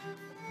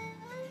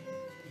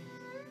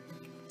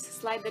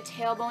 Slide the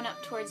tailbone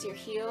up towards your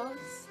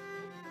heels.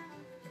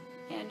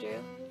 Andrew,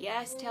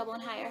 yes, tailbone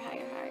higher,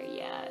 higher, higher,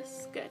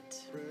 yes, good.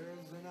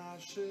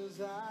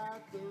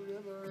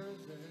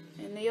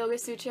 In the Yoga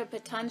Sutra,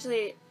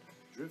 Patanjali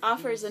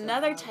offers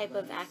another type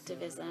of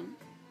activism,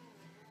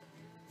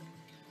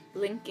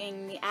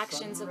 linking the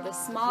actions of the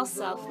small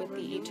self with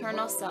the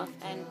eternal self,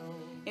 and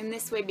in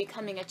this way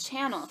becoming a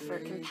channel for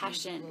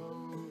compassion,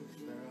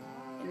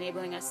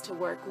 enabling us to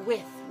work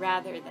with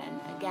rather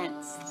than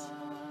against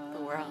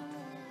the world.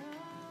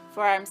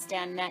 Forearm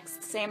stand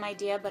next, same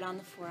idea but on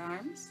the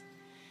forearms.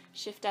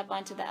 Shift up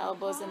onto the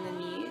elbows and the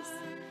knees.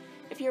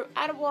 If you're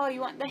at a wall,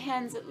 you want the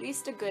hands at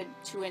least a good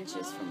 2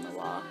 inches from the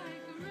wall.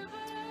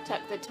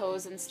 Tuck the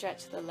toes and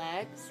stretch the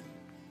legs.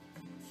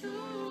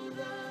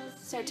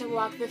 Start to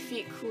walk the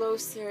feet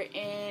closer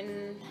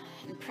in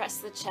and press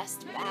the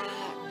chest back.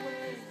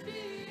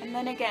 And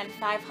then again,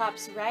 5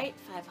 hops right,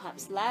 5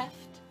 hops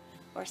left,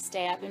 or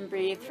stay up and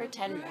breathe for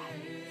 10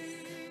 breaths.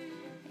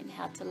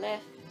 Inhale to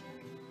lift.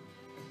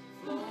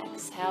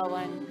 Exhale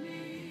 1.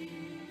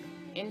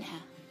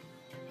 Inhale.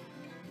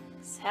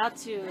 Exhale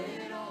 2.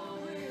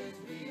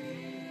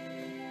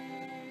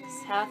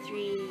 Exhale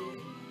 3.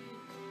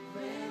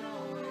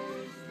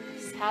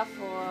 Exhale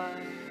 4.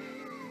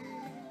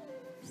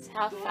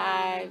 Exhale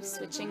 5.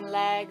 Switching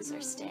legs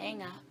or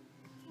staying up.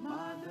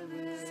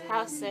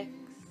 Exhale 6.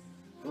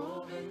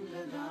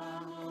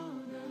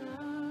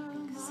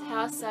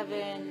 Exhale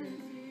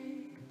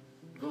 7.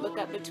 Look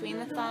up between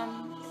the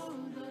thumbs.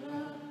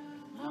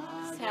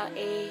 Exhale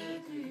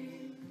 8.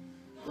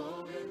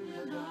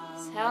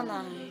 Exhale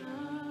 9.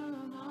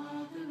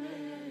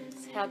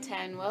 Exhale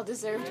 10.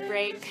 Well-deserved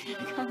break.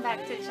 Come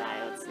back to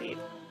child's seat.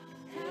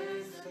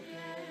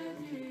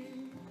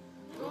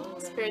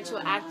 Spiritual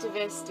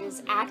activist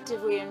is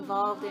actively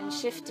involved in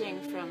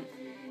shifting from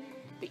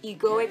the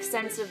egoic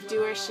sense of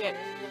doership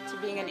to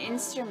being an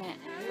instrument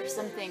for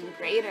something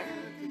greater,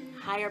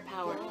 higher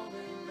power.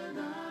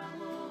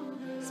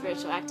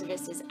 Spiritual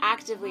activist is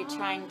actively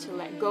trying to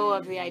let go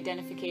of the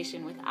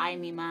identification with I,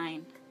 me,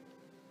 mine.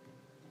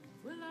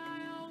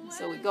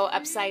 So we go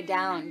upside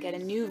down, get a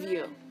new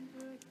view.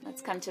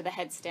 Let's come to the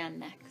headstand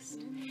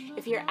next.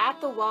 If you're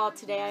at the wall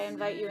today, I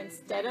invite you,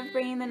 instead of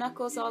bringing the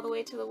knuckles all the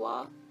way to the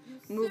wall,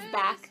 move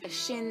back a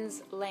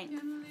shin's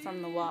length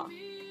from the wall.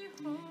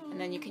 And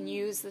then you can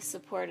use the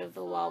support of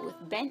the wall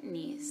with bent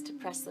knees to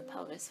press the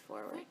pelvis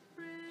forward.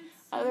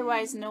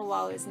 Otherwise, no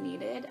wall is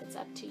needed. It's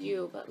up to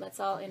you, but let's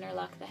all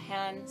interlock the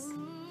hands.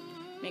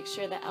 Make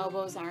sure the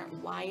elbows aren't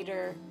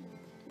wider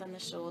than the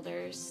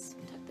shoulders.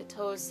 Tuck the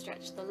toes,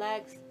 stretch the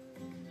legs.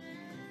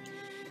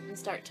 And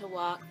start to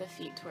walk the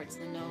feet towards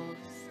the nose.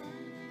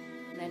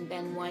 And then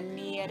bend one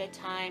knee at a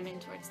time in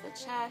towards the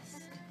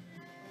chest.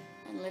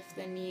 And lift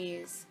the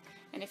knees.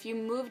 And if you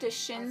moved a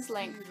shin's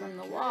length from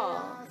the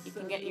wall, you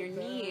can get your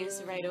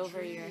knees right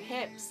over your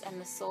hips, and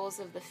the soles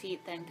of the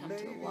feet then come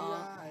to the wall.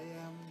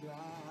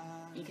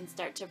 You can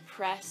start to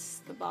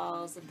press the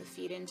balls of the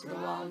feet into the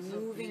wall,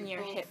 moving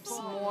your hips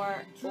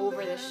more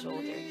over the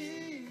shoulders.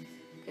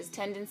 Because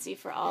tendency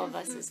for all of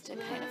us is to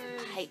kind of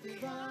hike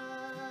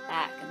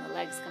back, and the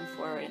legs come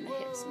forward and the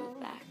hips move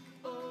back.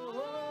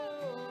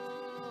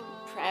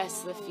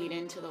 Press the feet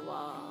into the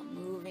wall,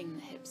 moving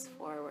the hips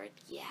forward.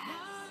 Yes.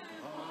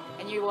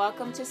 And you're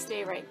welcome to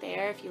stay right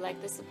there if you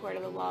like the support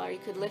of the wall, or you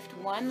could lift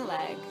one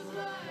leg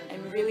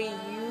and really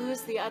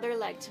use the other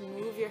leg to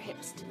move your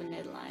hips to the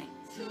midline.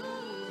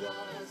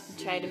 And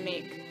try to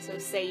make, so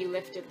say you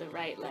lifted the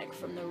right leg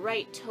from the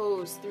right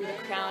toes through the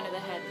crown of the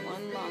head,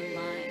 one long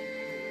line.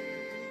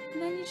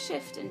 And then you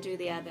shift and do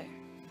the other.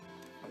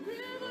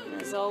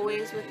 And as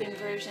always with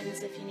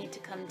inversions, if you need to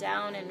come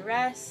down and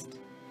rest,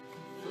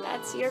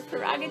 that's your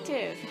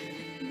prerogative.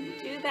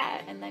 Do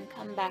that and then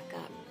come back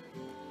up.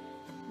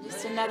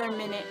 Just another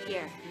minute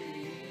here,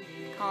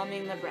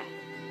 calming the breath,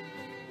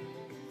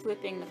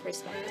 flipping the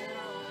perspective,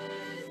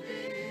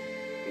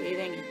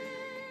 breathing in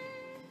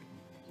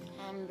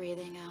and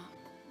breathing out.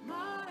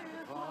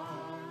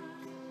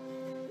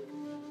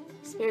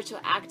 Spiritual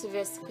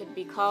activists could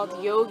be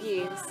called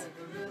yogis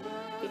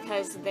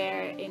because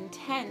their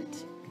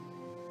intent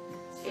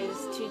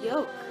is to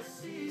yoke,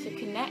 to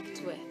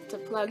connect with, to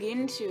plug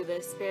into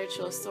the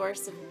spiritual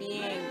source of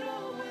being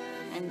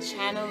and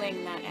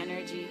channeling that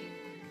energy.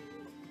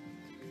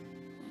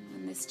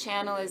 This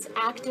channel is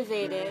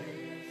activated,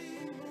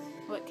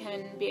 what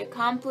can be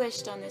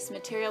accomplished on this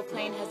material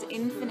plane has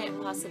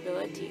infinite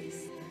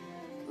possibilities.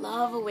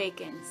 Love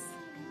awakens.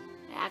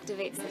 It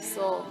activates the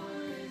soul.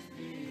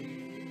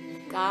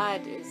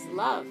 God is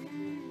love.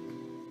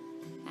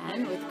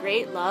 And with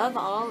great love,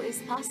 all is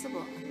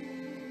possible.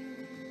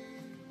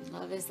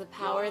 Love is the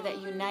power that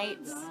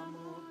unites,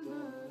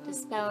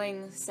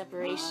 dispelling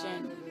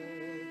separation,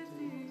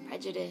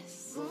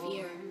 prejudice,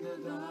 fear.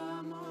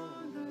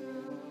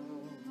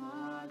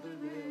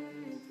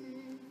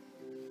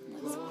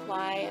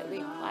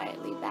 Quietly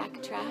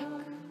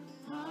backtrack,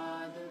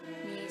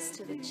 knees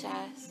to the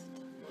chest,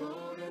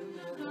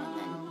 and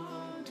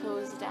then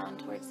toes down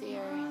towards the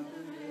earth,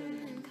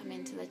 and come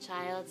into the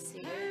child's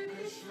seat.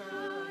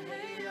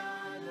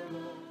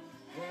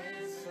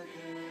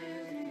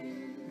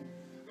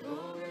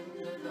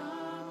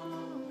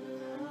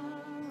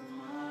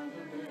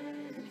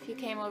 And if you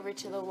came over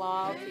to the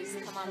wall, please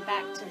come on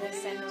back to the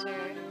center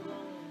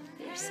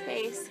of your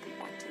space, come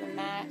back to the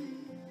mat.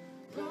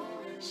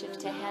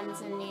 Shift to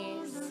hands and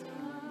knees.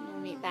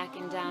 We'll meet back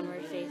in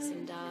downward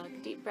facing dog.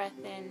 Deep breath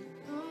in.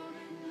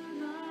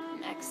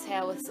 And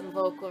exhale with some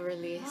vocal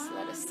release.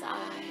 Let a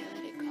sigh,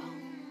 let it go.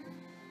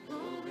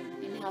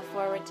 Inhale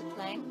forward to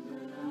plank.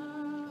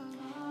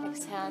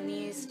 Exhale,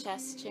 knees,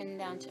 chest, chin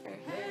down to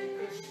earth.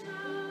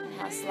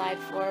 Inhale, slide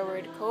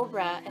forward,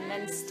 cobra, and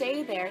then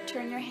stay there.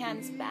 Turn your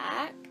hands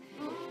back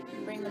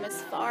and bring them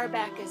as far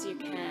back as you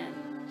can.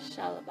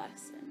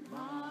 Shalabhasana.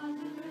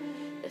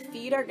 The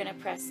feet are going to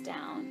press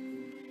down.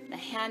 The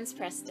hands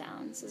press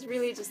down. This is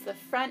really just the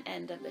front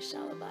end of the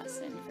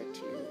Shalabhasana for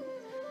 2.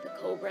 The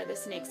cobra, the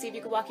snake. See if you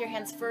can walk your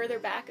hands further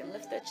back and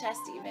lift the chest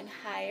even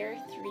higher.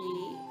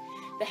 3.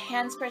 The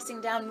hands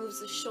pressing down moves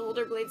the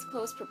shoulder blades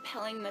close,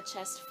 propelling the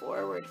chest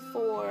forward.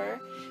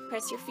 4.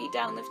 Press your feet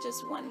down. Lift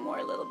just one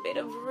more little bit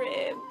of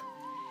rib.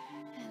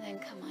 And then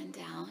come on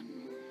down.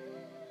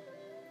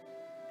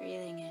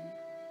 Breathing in.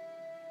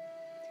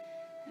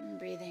 And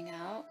breathing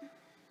out.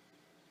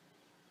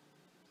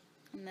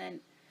 And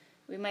then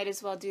we might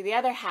as well do the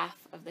other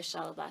half of the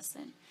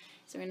Shalabhasana.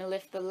 So we're going to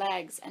lift the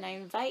legs, and I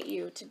invite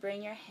you to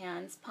bring your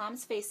hands,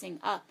 palms facing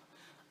up,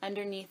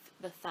 underneath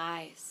the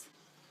thighs.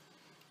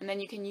 And then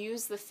you can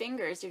use the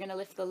fingers. You're going to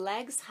lift the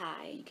legs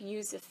high. You can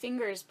use the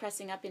fingers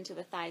pressing up into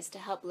the thighs to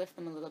help lift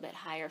them a little bit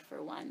higher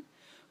for 1.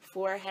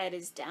 Forehead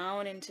is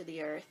down into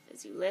the earth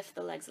as you lift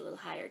the legs a little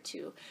higher.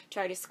 2.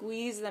 Try to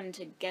squeeze them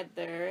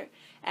together.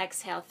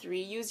 Exhale.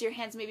 3. Use your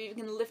hands. Maybe you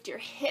can lift your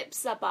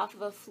hips up off of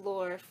the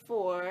floor.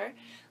 4.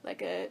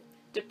 Like a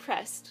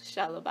depressed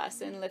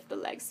Shalabhasana. Lift the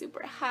legs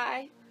super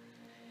high.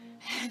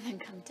 And then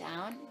come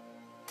down.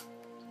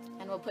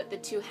 And we'll put the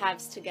two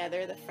halves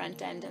together, the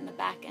front end and the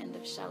back end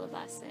of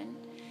Shalabhasana.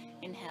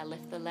 Inhale,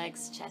 lift the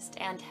legs, chest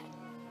and head.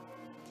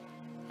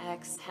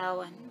 Exhale.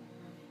 1.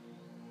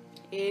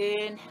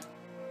 Inhale.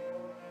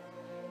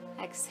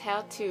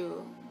 Exhale.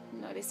 2.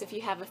 Notice if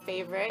you have a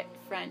favorite,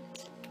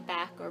 front,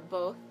 back, or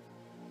both.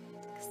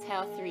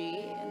 Exhale.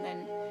 3. And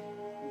then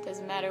it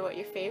doesn't matter what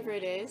your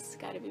favorite is.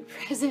 Got to be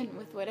present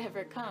with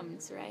whatever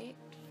comes, right?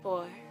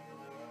 4.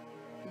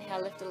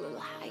 Inhale, lift a little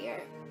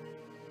higher.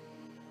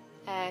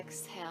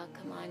 Exhale,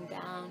 come on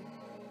down.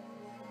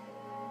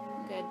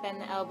 Good.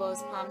 Bend the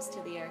elbows, palms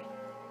to the earth.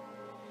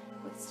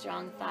 With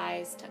strong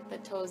thighs, tuck the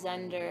toes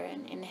under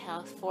and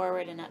inhale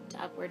forward and up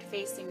to upward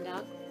facing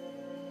dog.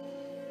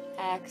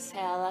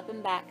 Exhale, up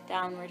and back,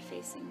 downward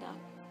facing dog.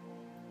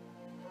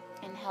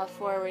 Inhale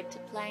forward to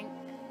plank.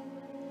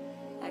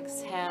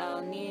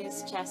 Exhale,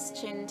 knees, chest,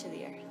 chin to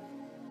the earth.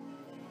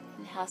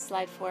 Inhale,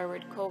 slide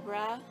forward,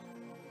 cobra.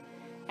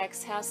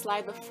 Exhale,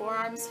 slide the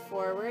forearms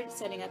forward,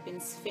 setting up in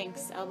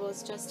Sphinx,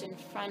 elbows just in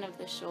front of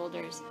the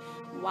shoulders.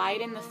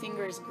 Widen the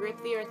fingers,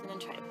 grip the earth, and then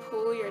try to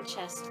pull your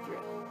chest through.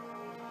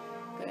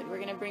 Good. We're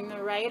going to bring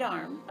the right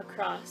arm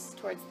across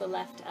towards the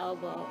left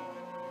elbow.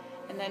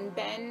 And then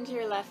bend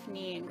your left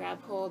knee and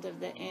grab hold of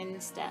the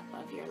instep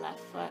of your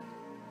left foot.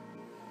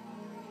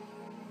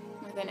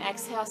 With an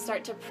exhale,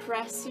 start to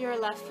press your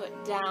left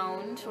foot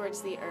down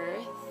towards the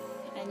earth.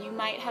 And you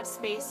might have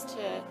space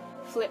to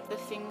flip the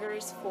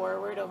fingers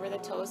forward over the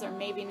toes, or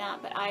maybe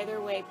not, but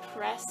either way,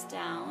 press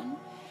down.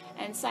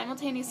 And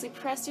simultaneously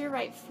press your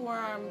right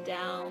forearm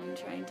down,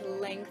 trying to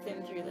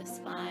lengthen through the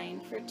spine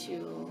for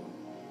 2.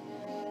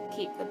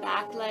 Keep the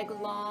back leg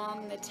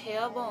long, the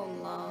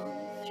tailbone long.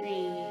 3.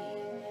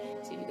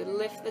 See if you could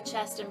lift the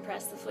chest and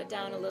press the foot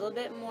down a little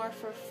bit more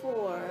for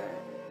 4.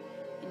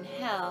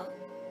 Inhale.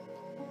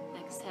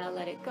 Exhale,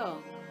 let it go.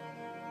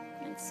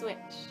 And switch.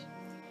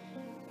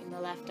 Bring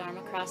the left arm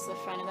across the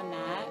front of the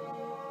mat.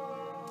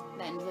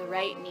 Bend the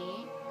right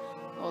knee.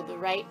 Hold the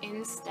right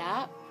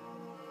instep.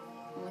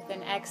 And with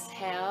an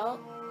exhale,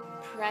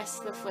 press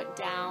the foot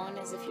down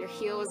as if your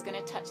heel was going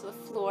to touch the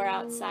floor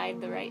outside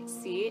the right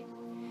seat.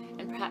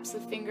 And perhaps the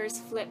fingers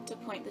flip to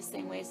point the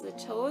same way as the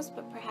toes,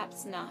 but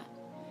perhaps not.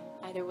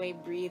 Either way,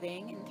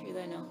 breathing in through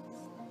the nose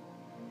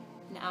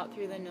and out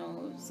through the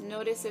nose.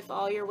 Notice if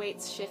all your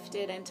weight's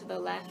shifted into the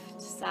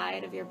left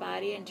side of your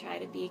body, and try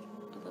to be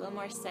a little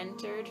more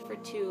centered for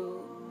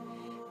 2.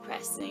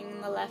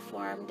 Pressing the left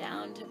forearm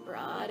down to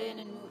broaden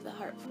and move the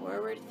heart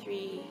forward.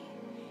 3.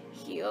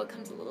 Heel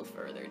comes a little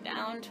further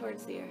down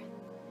towards the earth.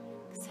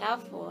 Exhale.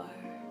 4.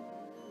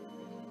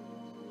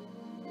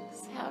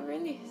 Exhale,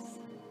 release.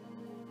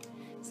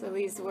 So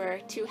these were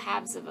 2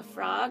 halves of a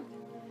frog.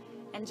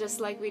 And just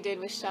like we did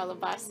with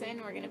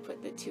Shalabhasana, we're going to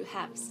put the 2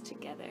 halves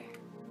together.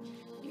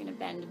 You're going to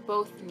bend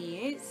both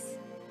knees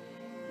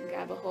and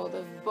grab a hold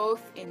of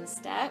both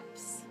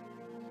insteps.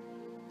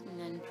 And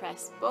then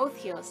press both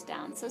heels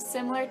down. So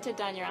similar to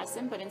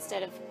Dhanurasana, but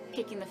instead of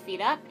kicking the feet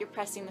up, you're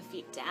pressing the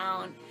feet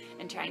down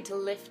and trying to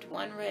lift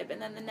one rib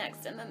and then the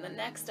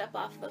next up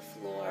off the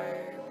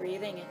floor.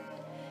 Breathing in.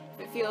 If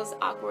it feels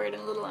awkward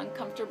and a little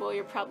uncomfortable,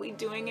 you're probably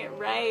doing it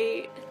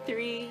right.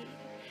 3.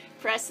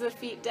 Press the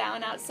feet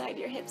down outside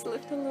your hips.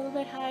 Lift a little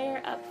bit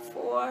higher. Up.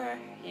 4.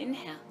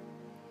 Inhale.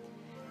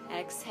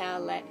 Exhale.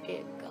 Let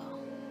it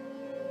go.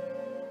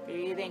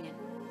 Breathing in.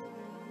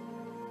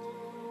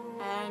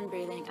 And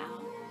breathing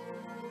out.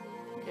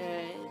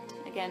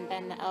 Good. Again,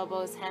 bend the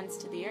elbows, hands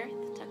to the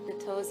earth. Tuck the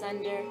toes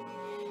under.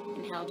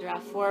 Inhale, draw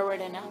forward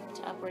and up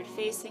to upward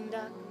facing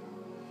dog.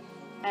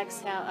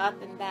 Exhale,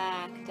 up and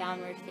back,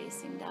 downward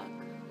facing dog.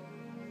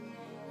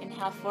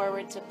 Inhale,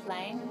 forward to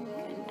plank.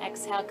 And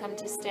exhale, come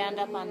to stand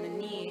up on the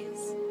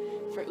knees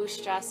for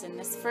Ustrasana.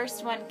 This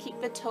first one, keep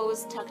the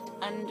toes tucked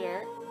under,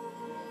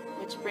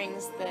 which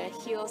brings the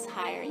heels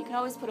higher. You can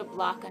always put a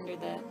block under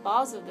the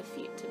balls of the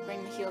feet to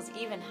bring the heels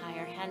even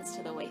higher, hands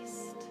to the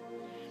waist.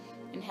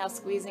 Inhale,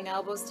 squeezing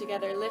elbows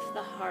together, lift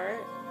the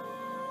heart.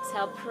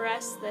 Exhale,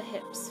 press the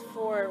hips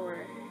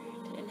forward.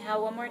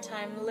 Inhale, one more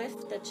time,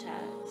 lift the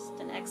chest.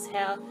 And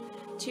exhale,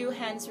 2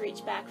 hands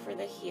reach back for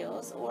the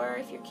heels. Or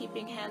if you're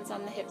keeping hands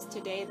on the hips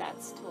today,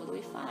 that's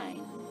totally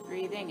fine.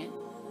 Breathing in.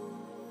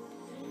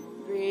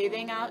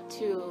 Breathing out.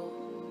 2.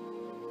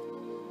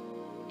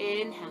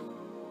 Inhale.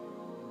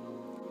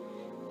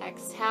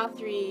 Exhale.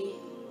 3.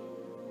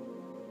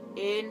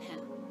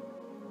 Inhale.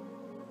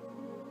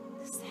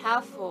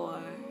 Exhale.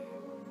 4.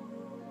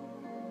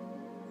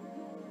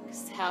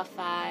 Exhale.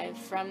 5.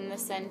 From the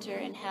center,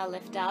 inhale,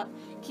 lift up.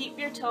 Keep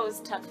your toes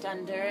tucked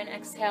under, and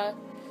exhale,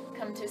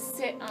 come to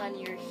sit on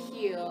your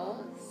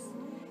heels,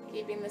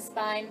 keeping the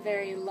spine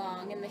very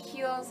long and the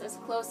heels as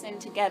close in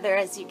together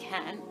as you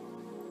can.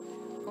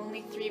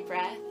 Only 3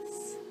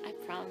 breaths, I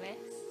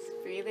promise.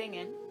 Breathing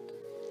in.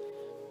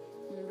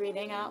 And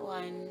breathing out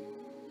 1,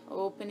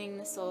 opening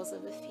the soles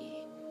of the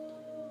feet.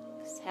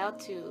 Exhale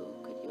 2,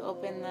 could you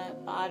open the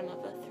bottom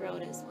of the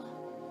throat as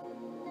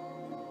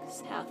well?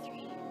 Exhale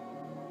 3.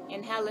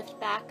 Inhale, lift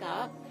back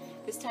up.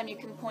 This time you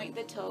can point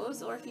the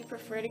toes, or if you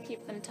prefer to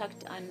keep them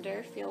tucked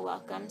under, feel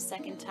welcome.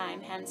 Second time,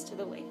 hands to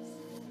the waist.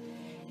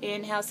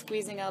 Inhale,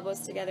 squeezing elbows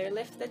together,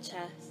 lift the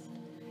chest.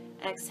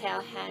 Exhale,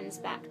 hands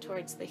back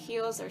towards the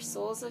heels or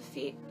soles of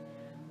feet.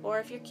 Or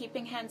if you're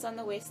keeping hands on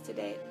the waist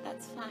today,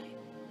 that's fine.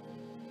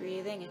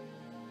 Breathing in.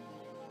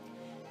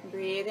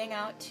 Breathing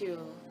out 2.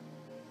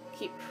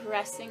 Keep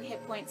pressing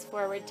hip points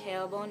forward,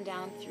 tailbone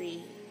down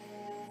 3.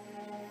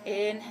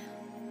 Inhale.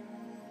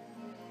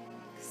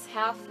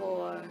 Exhale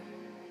 4.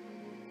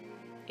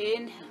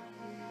 Inhale.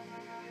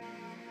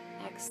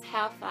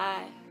 Exhale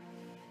 5.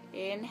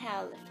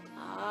 Inhale, lift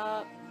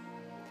up.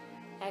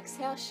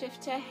 Exhale,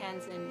 shift to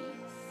hands and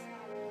knees.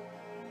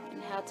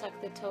 Inhale, tuck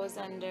the toes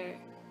under.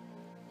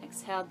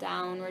 Exhale,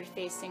 downward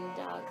facing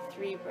dog.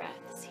 3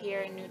 breaths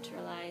here,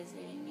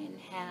 neutralizing.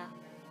 Inhale.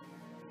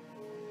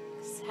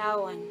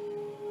 Exhale 1.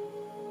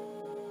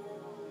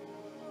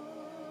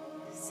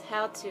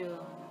 Exhale 2.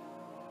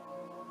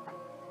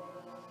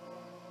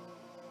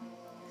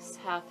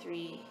 Exhale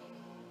 3.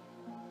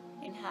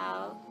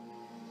 Inhale,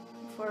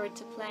 forward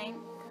to plank.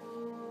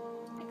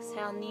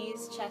 Exhale,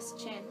 knees, chest,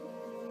 chin.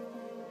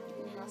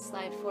 Inhale,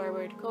 slide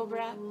forward,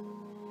 cobra.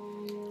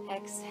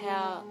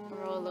 Exhale,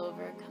 roll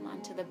over, come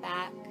onto the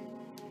back.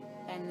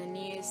 Bend the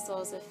knees,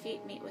 soles of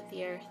feet meet with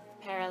the earth,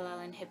 parallel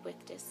and hip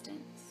width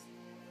distance.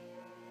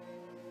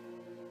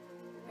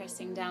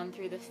 Pressing down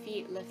through the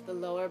feet, lift the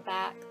lower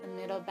back, the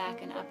middle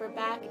back, and upper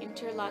back.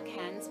 Interlock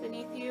hands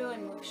beneath you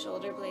and move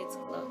shoulder blades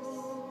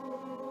close.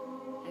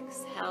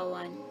 Exhale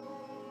 1.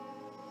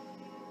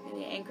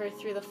 Really anchor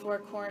through the 4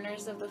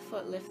 corners of the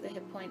foot. Lift the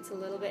hip points a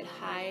little bit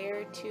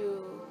higher.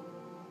 2.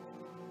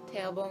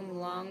 Tailbone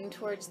long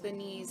towards the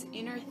knees.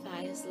 Inner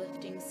thighs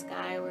lifting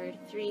skyward.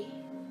 3.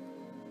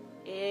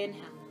 Inhale.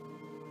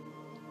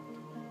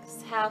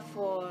 Exhale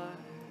 4.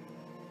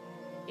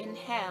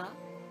 Inhale.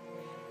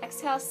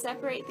 Exhale,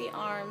 separate the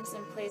arms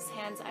and place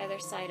hands either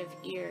side of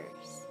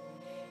ears.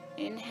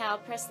 Inhale,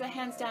 press the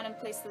hands down and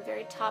place the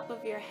very top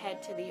of your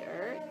head to the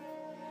earth.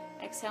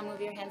 Exhale, move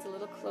your hands a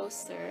little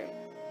closer.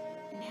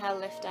 Inhale,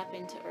 lift up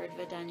into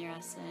Urdhva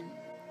Dhanurasana.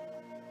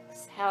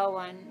 Exhale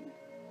 1.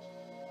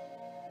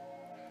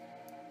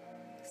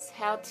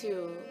 Exhale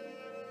 2.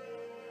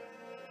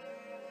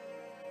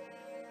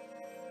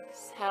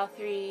 Exhale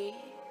 3.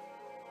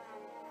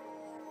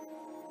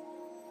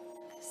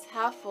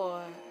 Exhale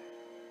 4.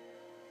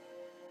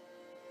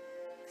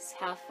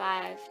 Exhale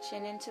 5.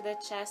 Chin into the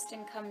chest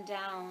and come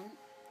down.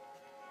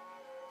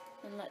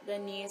 And let the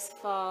knees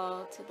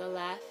fall to the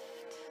left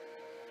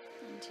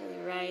and to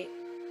the right.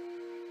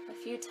 A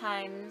few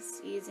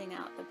times, easing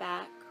out the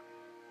back.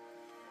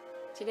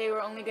 Today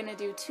we're only going to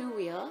do 2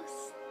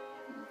 wheels.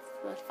 It's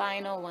the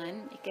final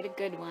one. Make it a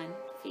good one.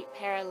 Feet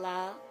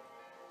parallel.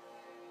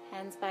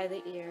 Hands by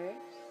the ears.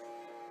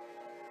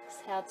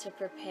 Exhale to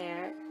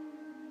prepare.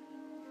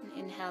 And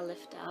inhale,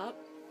 lift up.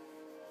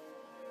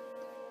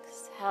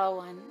 Exhale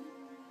 1.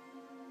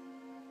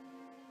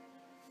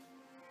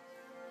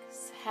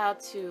 Exhale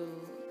 2.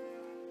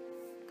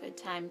 Good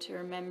time to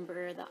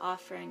remember the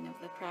offering of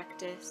the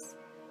practice.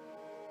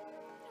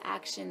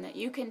 Action that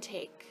you can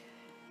take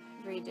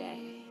every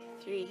day.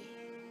 3.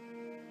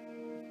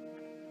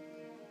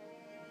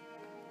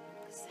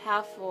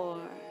 Exhale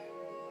 4.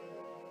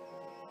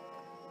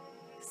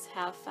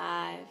 Exhale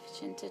 5.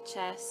 Chin to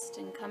chest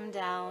and come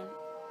down.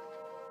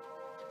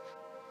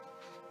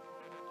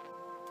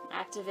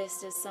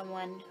 Activist is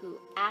someone who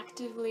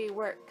actively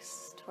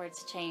works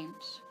towards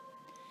change.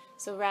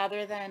 So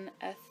rather than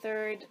a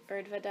 3rd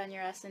Urdhva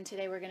Dhanurasana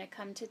today, we're going to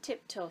come to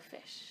tiptoe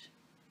fish.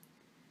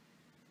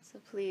 So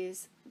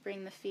please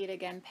bring the feet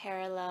again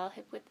parallel,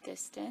 hip width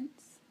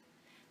distance.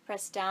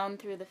 Press down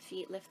through the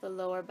feet, lift the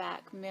lower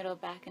back, middle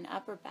back, and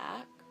upper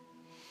back.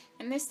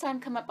 And this time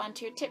come up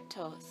onto your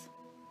tiptoes.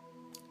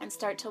 And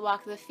start to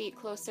walk the feet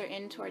closer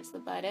in towards the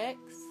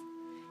buttocks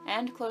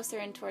and closer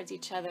in towards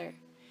each other.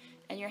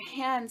 And your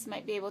hands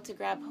might be able to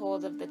grab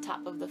hold of the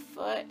top of the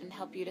foot and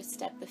help you to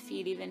step the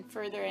feet even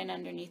further in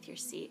underneath your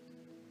seat.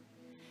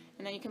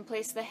 And then you can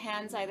place the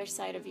hands either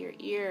side of your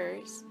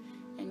ears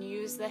and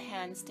use the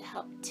hands to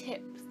help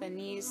tip the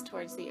knees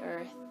towards the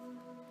earth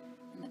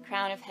and the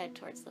crown of head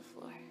towards the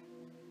floor.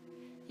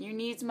 And your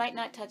knees might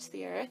not touch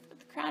the earth, but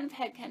the crown of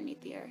head can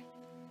meet the earth.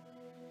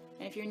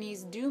 And if your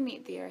knees do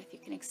meet the earth, you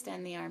can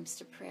extend the arms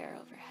to prayer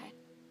overhead.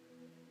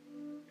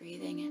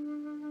 Breathing in.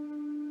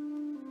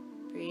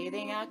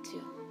 Breathing out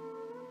 2.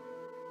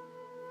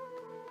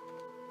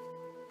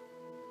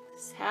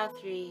 Exhale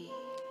 3.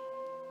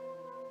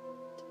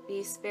 To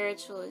be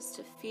spiritual is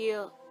to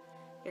feel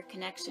your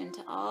connection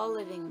to all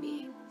living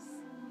beings.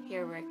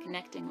 Here we're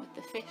connecting with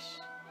the fish.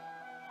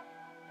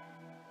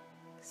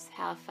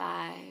 Exhale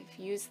 5.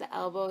 Use the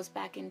elbows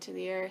back into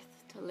the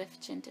earth to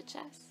lift chin to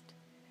chest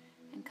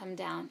and come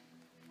down.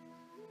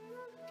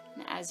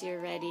 And as you're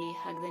ready,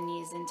 hug the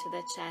knees into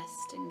the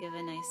chest and give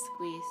a nice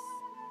squeeze.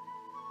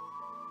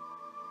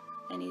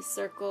 any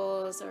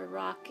circles or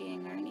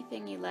rocking or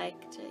anything you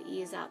like to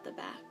ease out the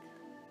back.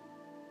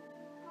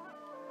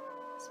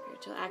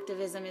 Spiritual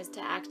activism is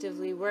to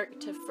actively work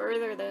to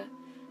further the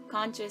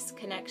conscious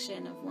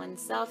connection of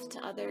oneself to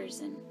others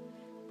in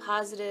a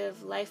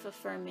positive,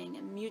 life-affirming,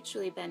 and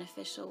mutually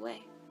beneficial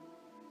way.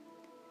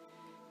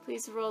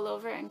 Please roll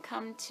over and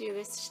come to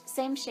this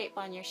same shape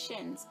on your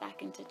shins,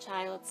 back into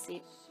child's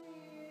seat.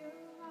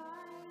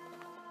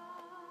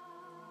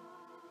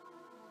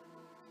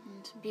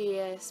 And to be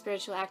a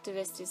spiritual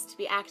activist is to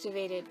be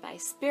activated by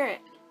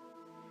spirit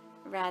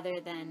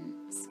rather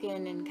than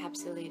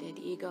skin-encapsulated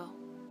ego.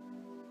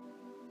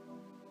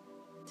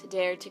 To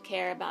dare to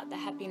care about the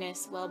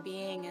happiness,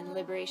 well-being, and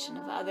liberation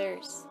of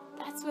others.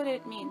 That's what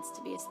it means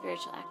to be a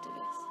spiritual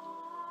activist.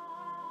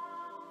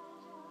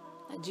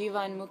 A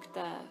Jivan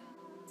Mukta,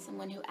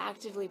 someone who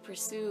actively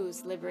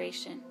pursues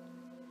liberation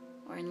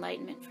or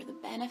enlightenment for the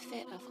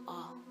benefit of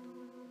all.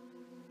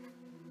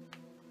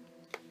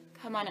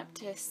 Come on up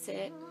to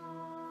sit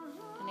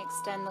and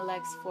extend the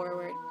legs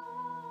forward,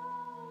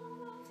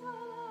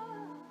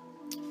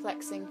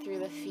 flexing through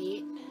the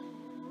feet.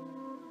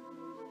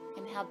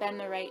 Inhale, bend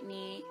the right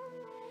knee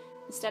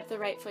and step the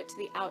right foot to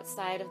the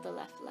outside of the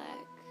left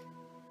leg.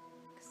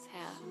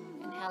 Exhale.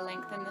 Inhale,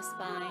 lengthen the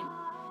spine.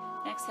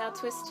 Exhale,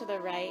 twist to the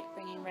right,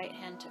 bringing right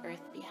hand to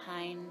earth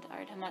behind,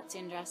 Ardha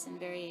Matsyendrasana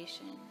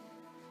variation.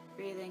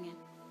 Breathing in.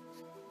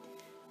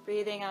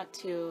 Breathing out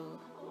 2.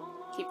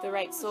 Keep the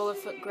right sole of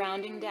foot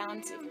grounding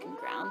down so you can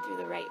ground through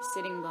the right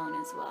sitting bone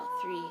as well.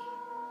 3.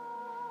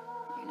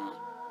 You're not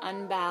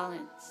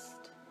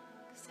unbalanced.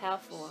 Exhale,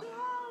 4.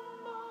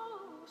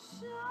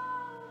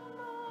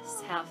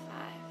 Exhale, 5.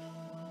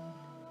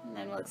 And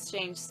then we'll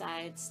exchange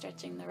sides,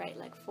 stretching the right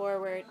leg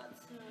forward,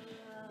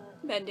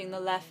 bending the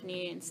left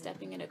knee and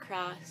stepping it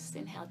across.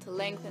 Inhale to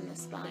lengthen the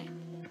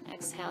spine.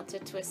 Exhale to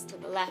twist to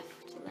the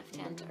left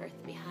hand to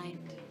earth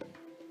behind.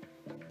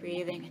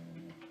 Breathing in.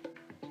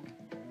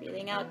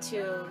 Breathing out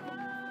 2.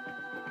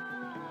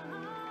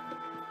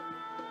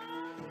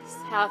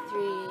 Exhale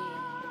 3.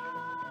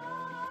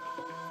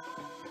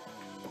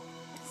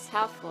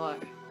 Exhale 4.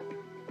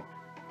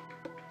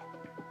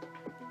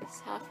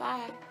 Exhale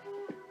 5.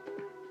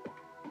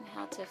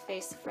 Inhale to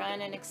face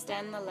front and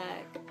extend the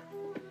leg.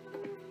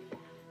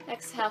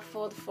 Exhale,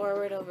 fold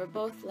forward over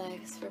both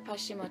legs for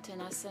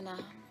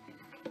Paschimottanasana.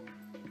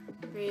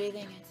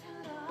 Breathing in.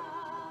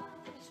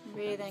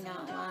 Breathing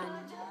out 1.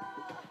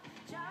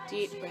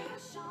 Deep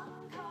breath.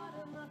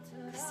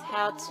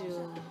 Exhale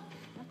 2.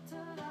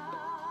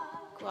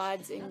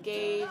 Quads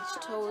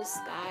engaged, toes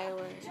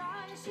skyward.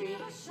 3.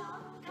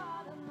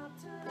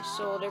 The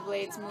shoulder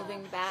blades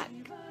moving back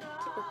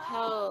to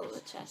propel the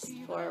chest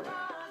forward.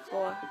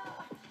 4.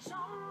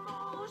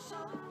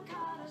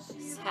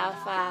 Exhale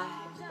 5.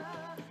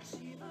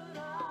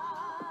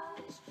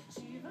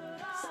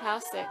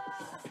 Exhale 6.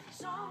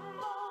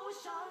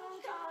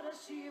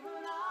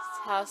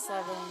 Exhale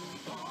 7.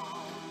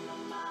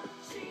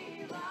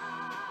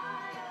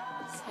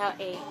 Exhale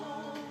 8.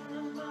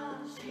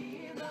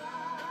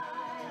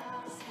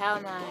 Exhale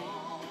 9.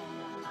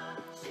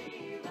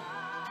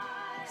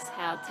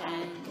 Exhale 10.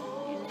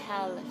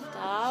 Inhale, lift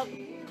up.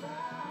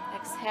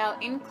 Exhale,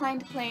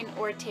 inclined plane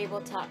or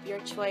tabletop, your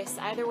choice.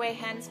 Either way,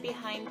 hands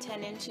behind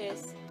 10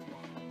 inches.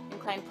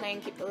 Inclined plane,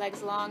 keep the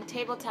legs long.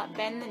 Tabletop,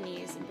 bend the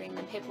knees and bring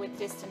them hip-width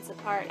distance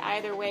apart.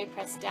 Either way,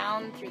 press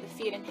down through the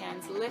feet and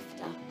hands, lift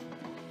up.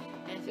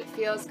 And if it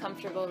feels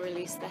comfortable,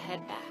 release the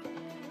head back.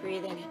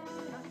 Breathing in.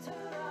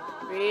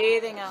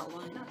 Breathing out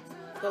 1.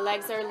 If the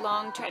legs are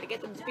long, try to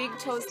get the big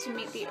toes to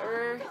meet the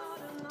earth.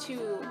 2.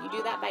 You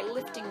do that by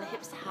lifting the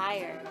hips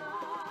higher.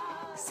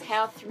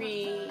 Exhale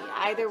 3.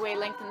 Either way,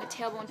 lengthen the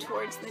tailbone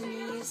towards the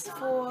knees.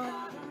 4.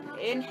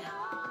 Inhale.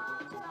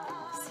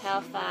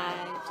 Exhale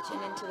 5.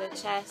 Chin into the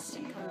chest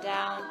and come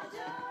down.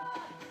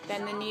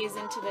 Bend the knees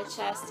into the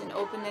chest and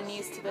open the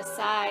knees to the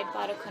side,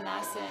 Baddha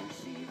Konasana.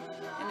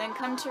 And then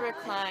come to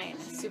recline,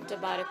 Supta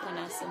Baddha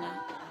Konasana.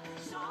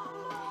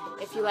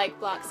 If you like,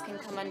 blocks can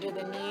come under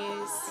the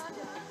knees,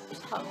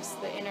 which helps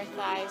the inner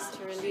thighs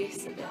to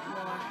release a bit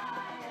more.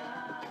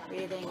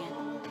 Breathing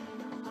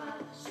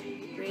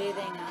in.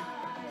 Breathing out.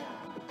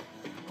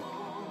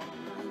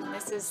 And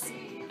this is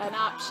an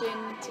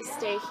option to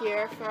stay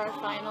here for our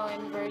final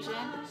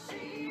inversion.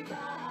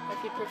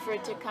 If you prefer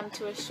to come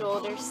to a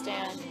shoulder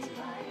stand,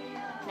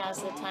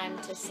 now's the time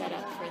to set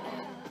up for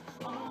that.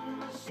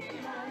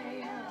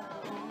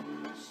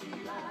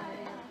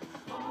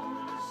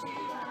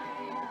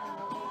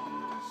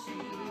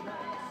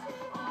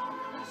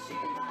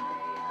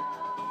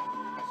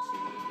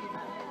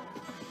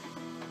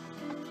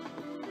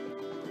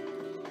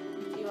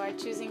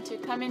 Choosing to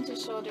come into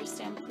shoulder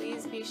stand,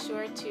 please be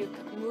sure to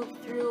move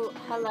through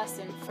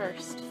Halasana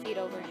first, feet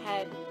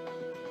overhead.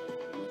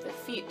 With the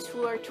feet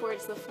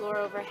towards the floor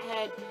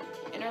overhead,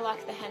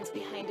 interlock the hands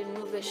behind and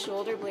move the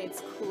shoulder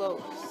blades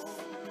close,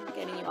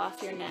 getting you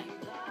off your neck.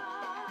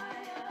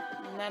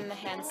 And then the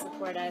hands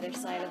support either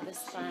side of the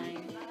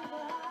spine.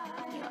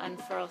 You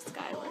unfurl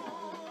skyward.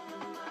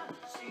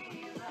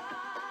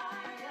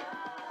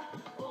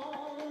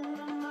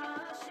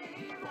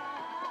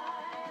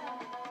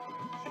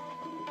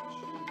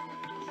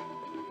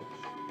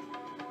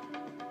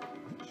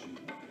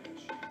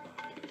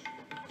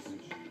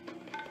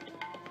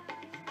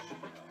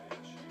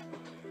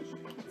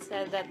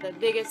 said that the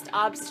biggest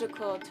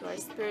obstacle to our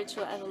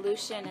spiritual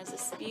evolution as a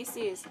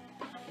species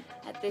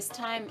at this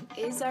time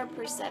is our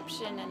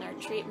perception and our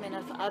treatment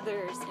of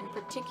others, in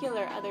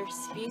particular other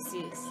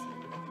species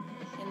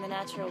in the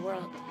natural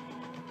world.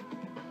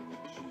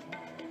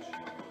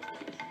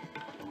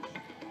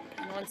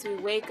 And once we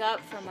wake up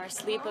from our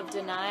sleep of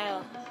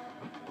denial,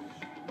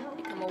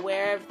 become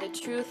aware of the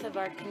truth of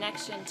our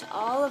connection to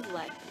all of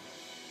life,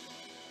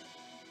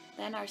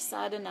 then our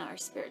sadhana, our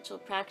spiritual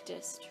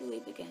practice,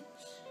 truly begins.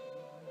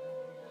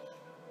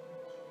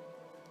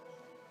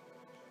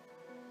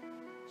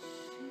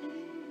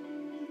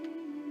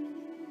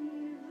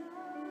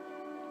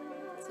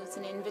 So it's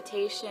an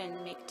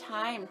invitation. Make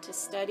time to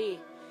study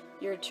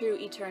your true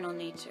eternal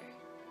nature.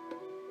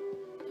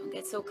 Don't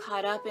get so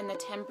caught up in the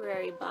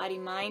temporary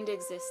body-mind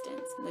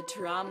existence and the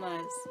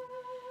dramas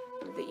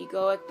of the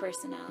egoic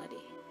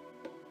personality.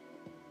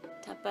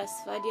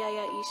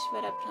 Tapasvadhyaya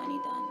Ishvara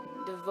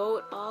Pranidan.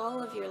 Devote all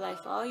of your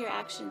life, all your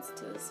actions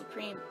to the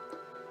Supreme.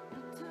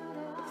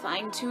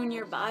 Fine-tune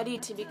your body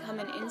to become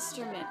an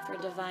instrument for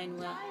divine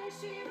will,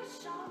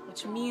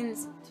 which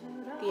means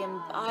the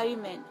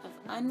embodiment of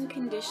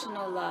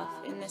unconditional love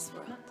in this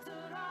world.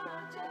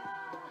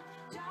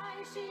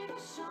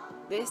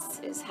 This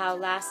is how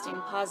lasting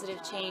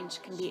positive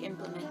change can be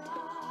implemented.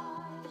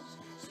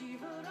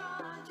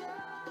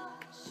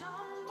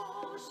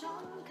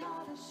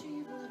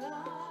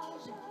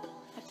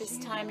 At this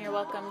time, you're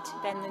welcome to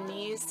bend the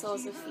knees,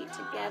 soles of feet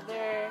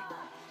together.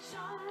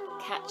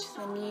 Catch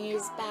the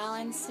knees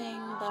balancing,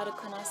 Baddha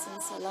Konasana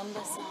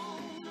Salambasana.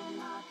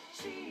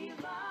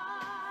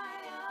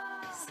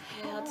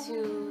 Exhale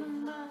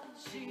 2.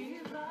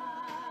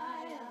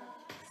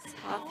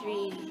 Exhale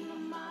 3.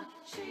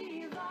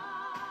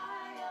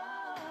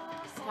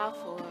 Exhale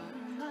 4.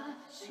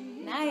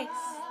 Nice.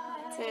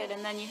 That's it.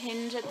 And then you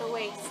hinge at the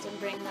waist and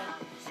bring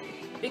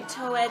the big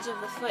toe edge of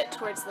the foot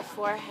towards the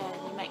forehead.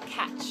 You might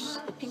catch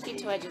the pinky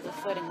toe edge of the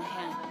foot in the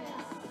hand.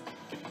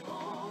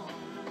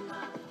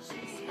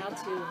 Exhale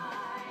 2.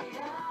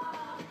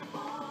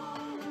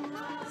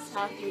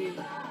 Exhale 3.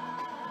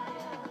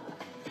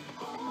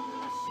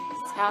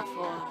 Exhale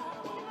 4.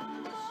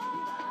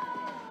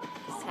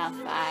 Exhale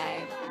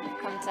 5.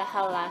 Come to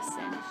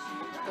Halasana.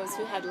 Those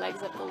who had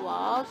legs up the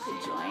wall could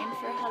join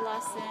for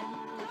Halasana.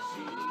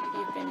 If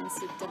you've been in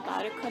Supta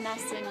Baddha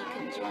Konasana, you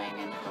can join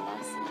in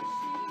Halasana.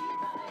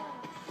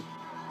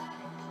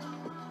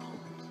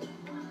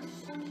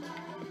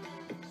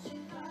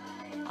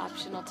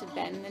 Optional to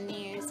bend the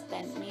knees,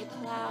 bent knee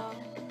plow.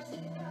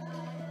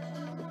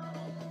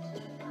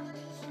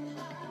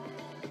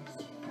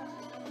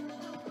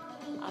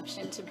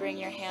 Option to bring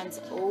your hands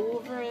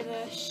over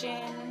the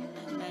shin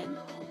and then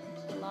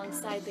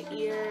alongside the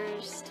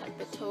ears, tuck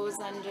the toes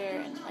under,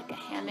 and like a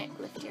hammock,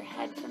 lift your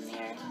head from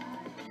there.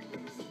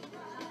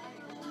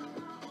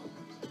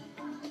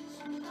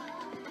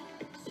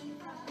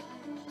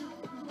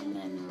 And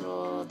then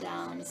roll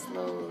down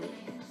slowly.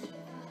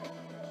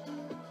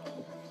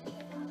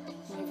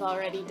 We've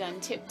already done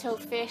tiptoe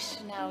fish,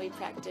 now we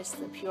practice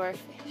the pure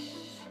fish.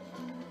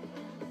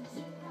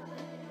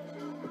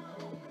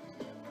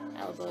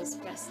 Elbows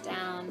press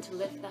down to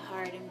lift the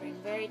heart and bring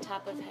very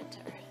top of head to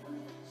earth.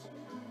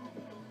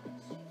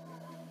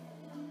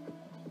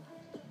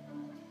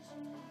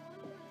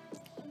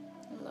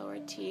 The lower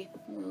teeth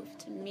move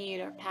to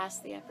meet or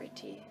past the upper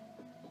teeth.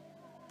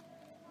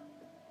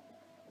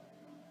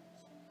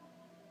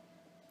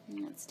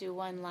 And let's do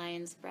one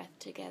lion's breath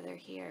together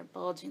here,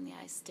 bulging the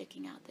eyes,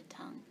 sticking out the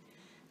tongue.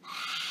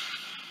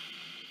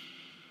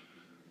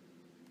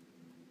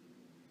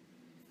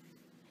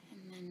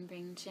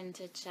 Bring chin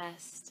to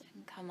chest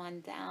and come on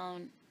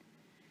down.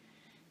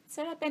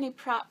 Set up any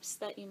props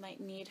that you might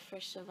need for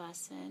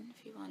Shavasana.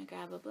 If you want to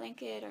grab a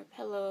blanket or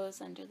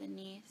pillows under the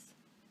knees.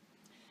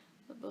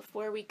 But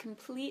before we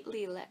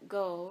completely let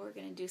go, we're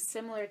going to do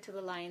similar to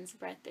the lion's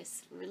breath,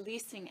 this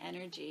releasing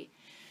energy.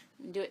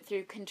 And do it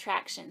through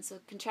contraction. So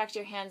contract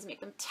your hands, make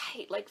them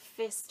tight like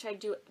fists. Try to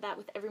do that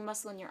with every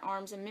muscle in your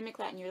arms and mimic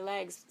that in your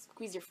legs.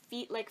 Squeeze your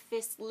feet like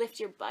fists. Lift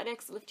your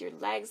buttocks, lift your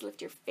legs,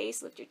 lift your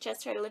face, lift your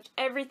chest. Try to lift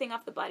everything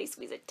off the body.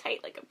 Squeeze it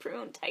tight like a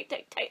prune. Tight,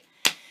 tight, tight.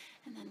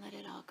 And then let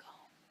it all go.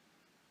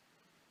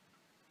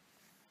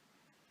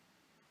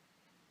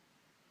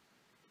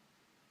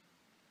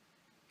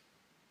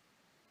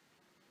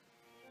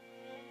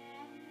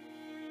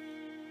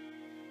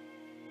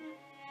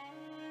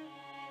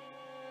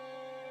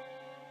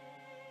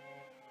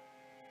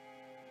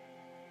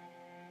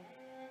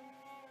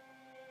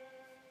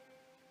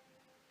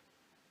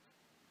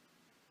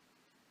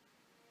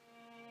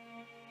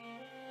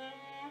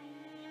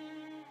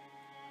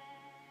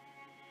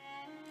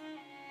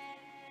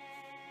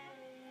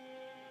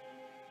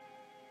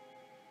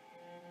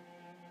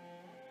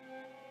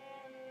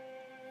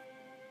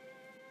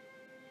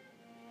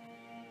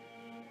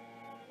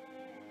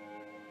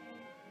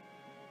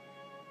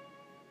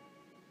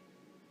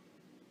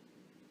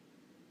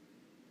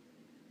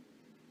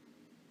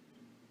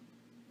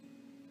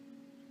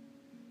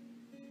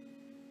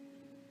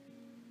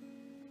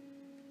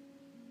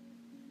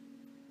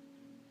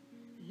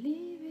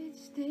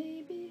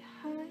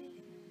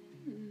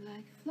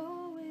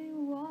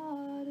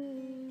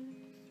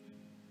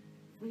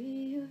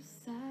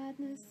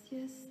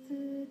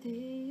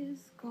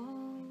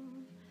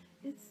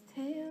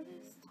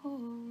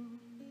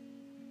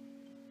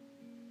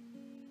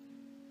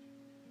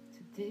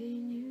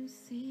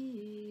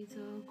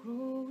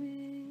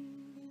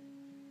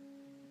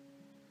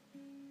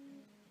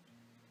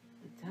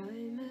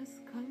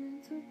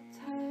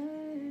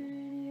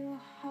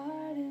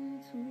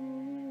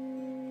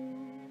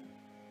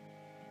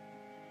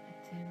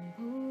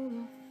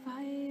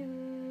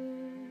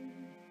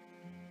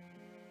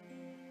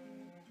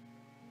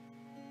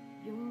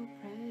 Your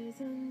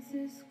presence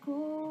is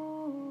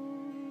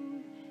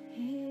gold,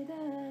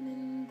 hidden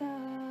in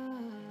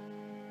dark,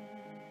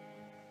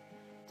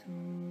 to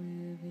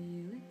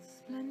reveal its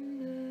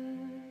splendor,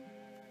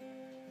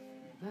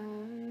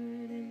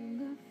 buried in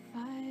the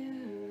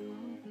fire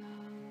of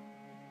love.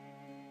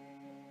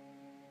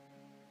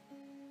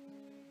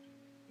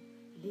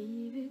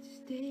 Leave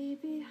each day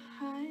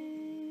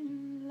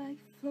behind like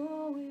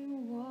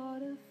flowing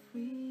water,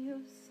 free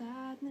of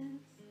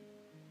sadness.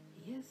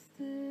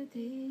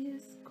 Yesterday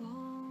is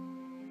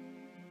gone,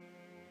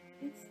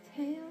 its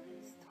tale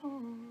is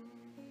told.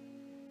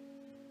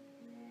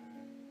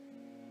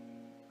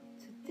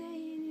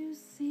 Today new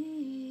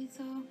seeds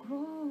are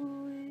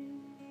growing.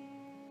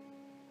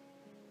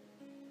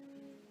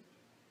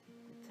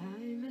 The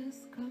time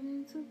has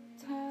come to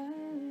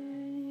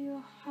turn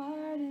your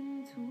heart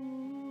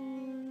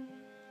into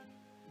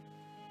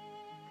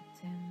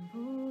a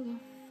temple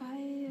of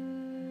fire.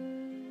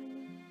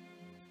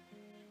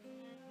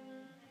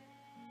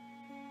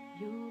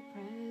 Your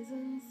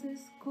presence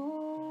is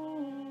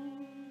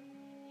gold,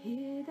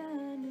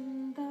 hidden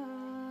in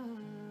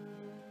dust,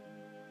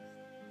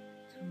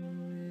 to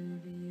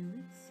reveal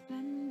its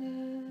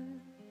splendor,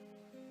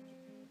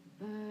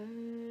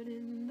 buried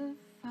in the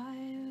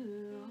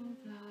fire of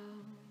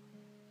love.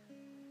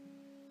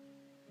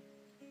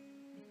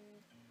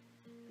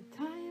 The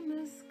time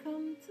has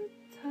come to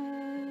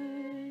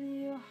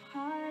turn your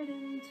heart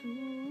into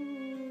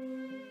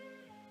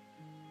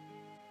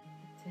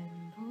a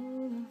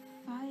temple of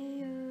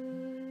fire.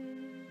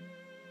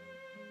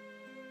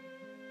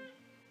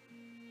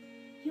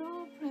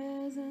 Your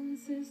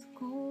presence is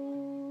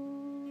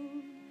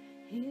gold,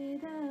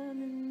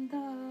 hidden in dust,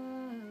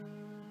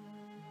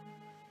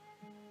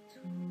 to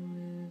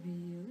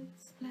reveal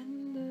its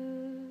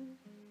splendor,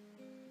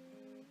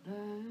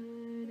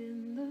 buried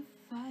in the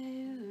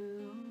fire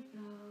of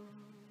love.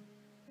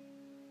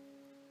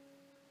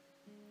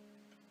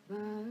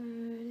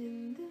 Buried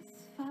in this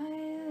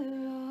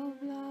fire of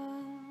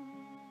love,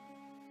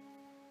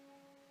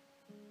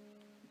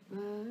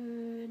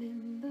 buried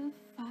in the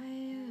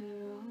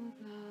fire of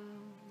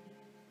love,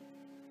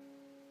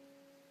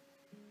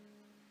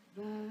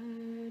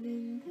 buried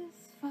in this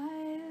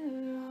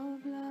fire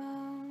of love.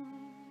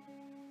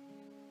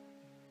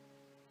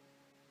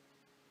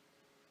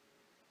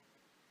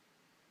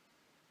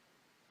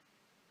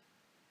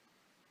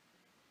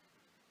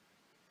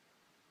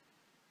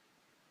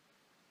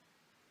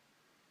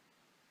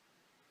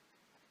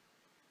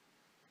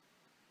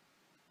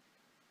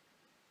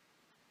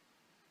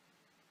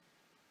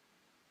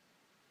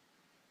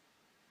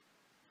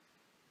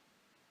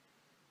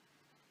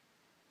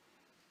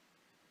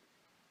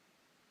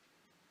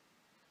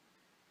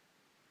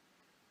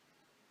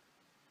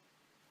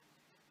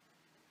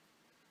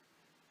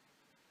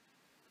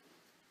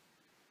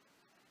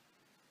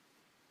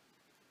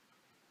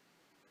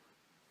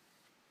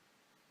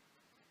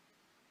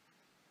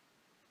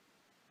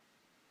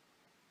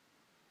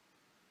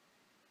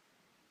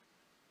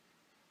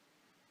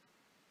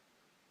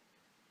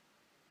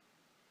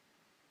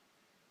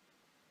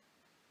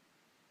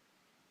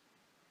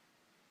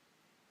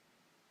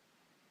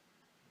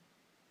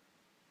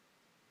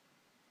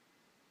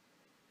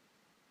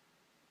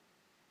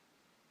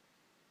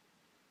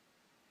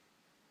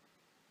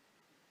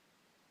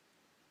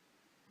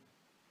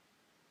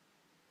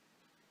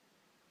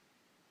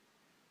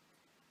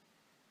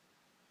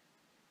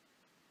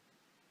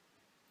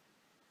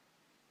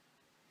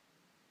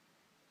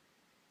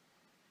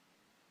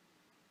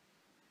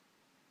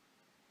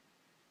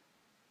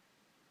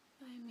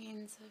 By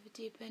means of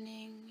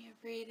deepening your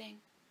breathing,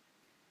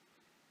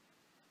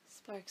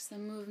 sparks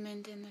some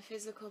movement in the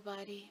physical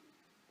body.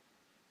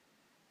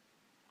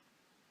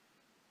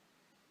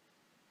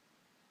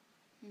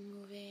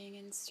 Moving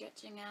and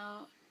stretching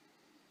out.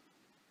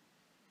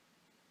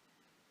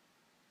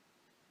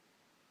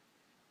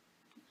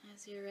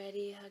 As you're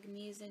ready, hug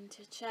knees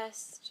into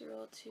chest,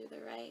 roll to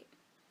the right.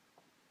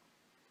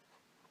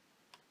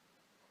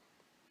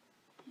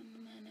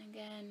 And then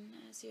again,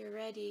 as you're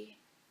ready,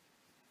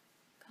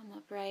 come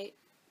upright.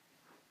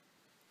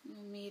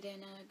 We'll meet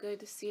in a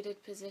good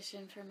seated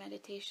position for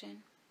meditation.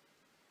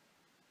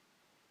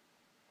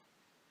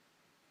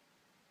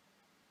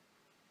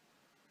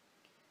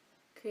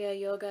 Kriya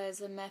Yoga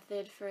is a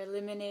method for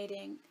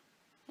eliminating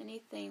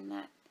anything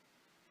that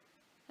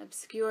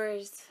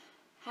obscures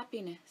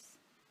happiness.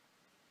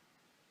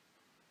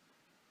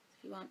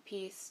 If you want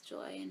peace,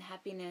 joy, and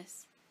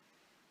happiness,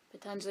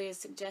 Patanjali is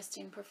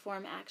suggesting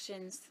perform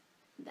actions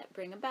that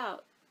bring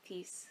about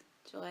peace,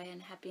 joy,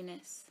 and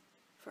happiness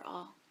for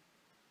all.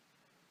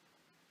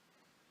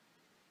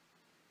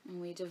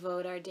 And we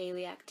devote our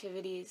daily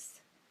activities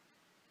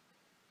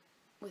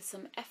with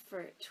some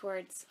effort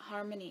towards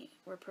harmony.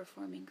 We're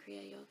performing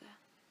Kriya Yoga.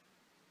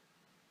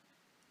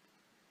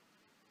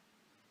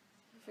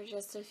 For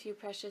just a few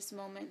precious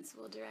moments,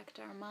 we'll direct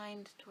our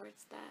mind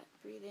towards that,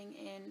 breathing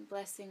in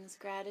blessings,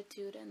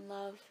 gratitude, and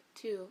love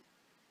too.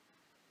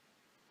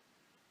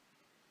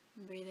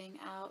 And breathing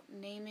out,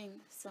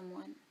 naming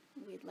someone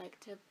we'd like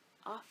to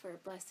offer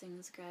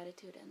blessings,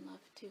 gratitude, and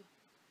love too.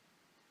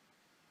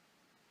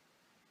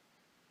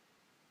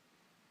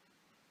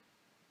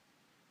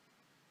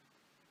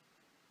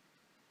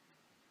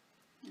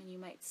 And you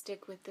might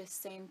stick with this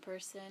same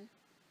person,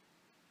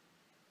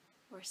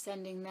 or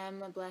sending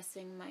them a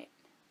blessing might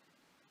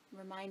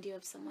remind you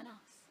of someone else.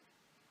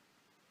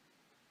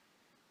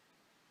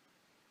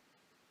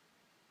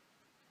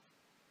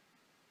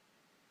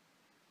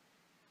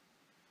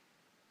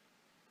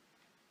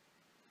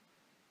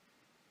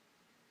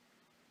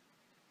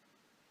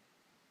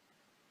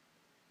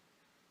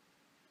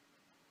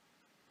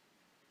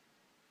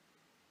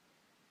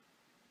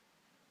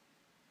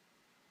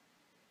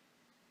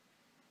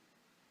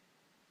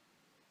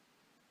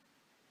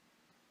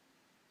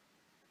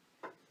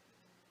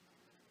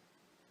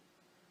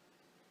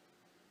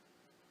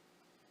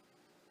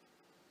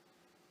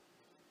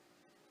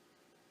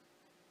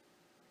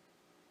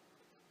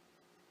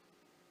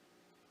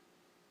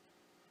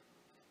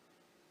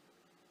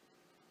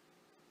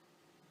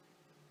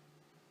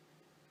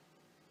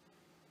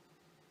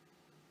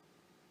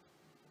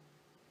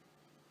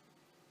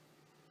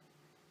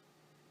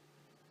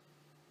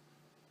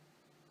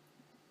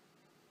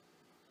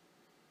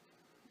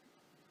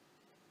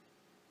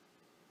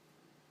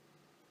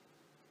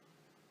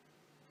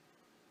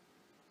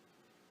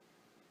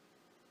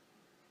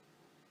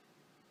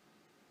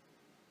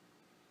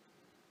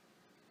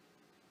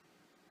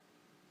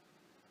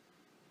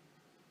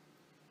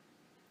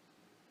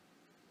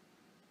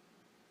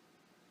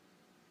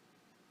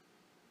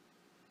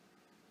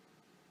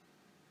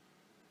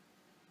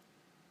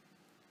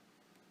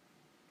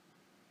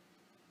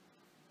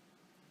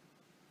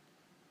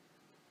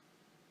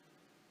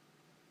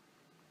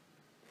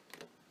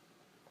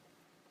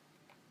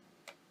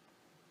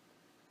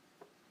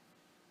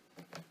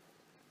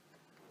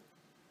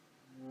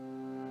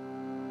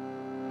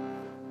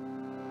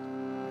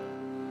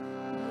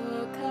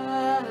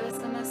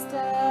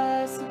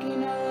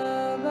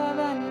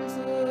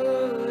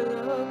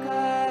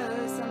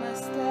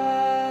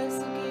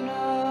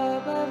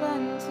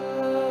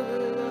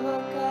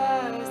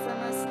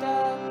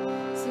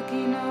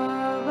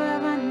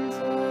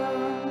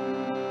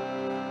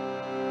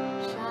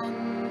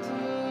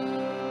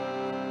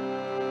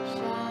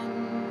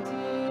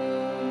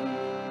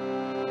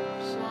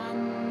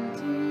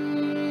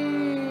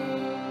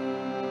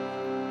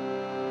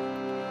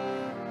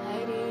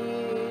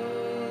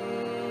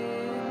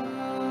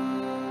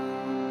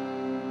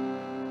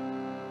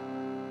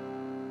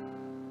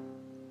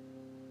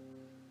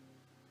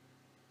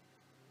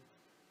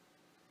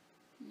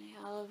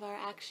 All of our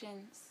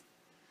actions,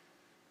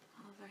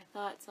 all of our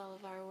thoughts, all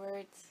of our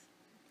words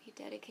be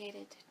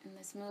dedicated in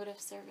this mood of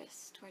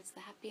service towards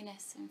the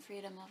happiness and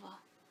freedom of all.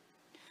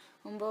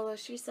 Om Bolo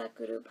Shri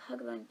Satguru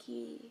Bhagavan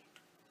Ki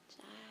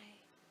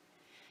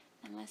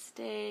Jai.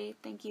 Namaste.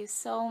 Thank you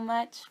so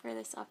much for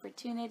this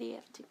opportunity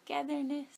of togetherness.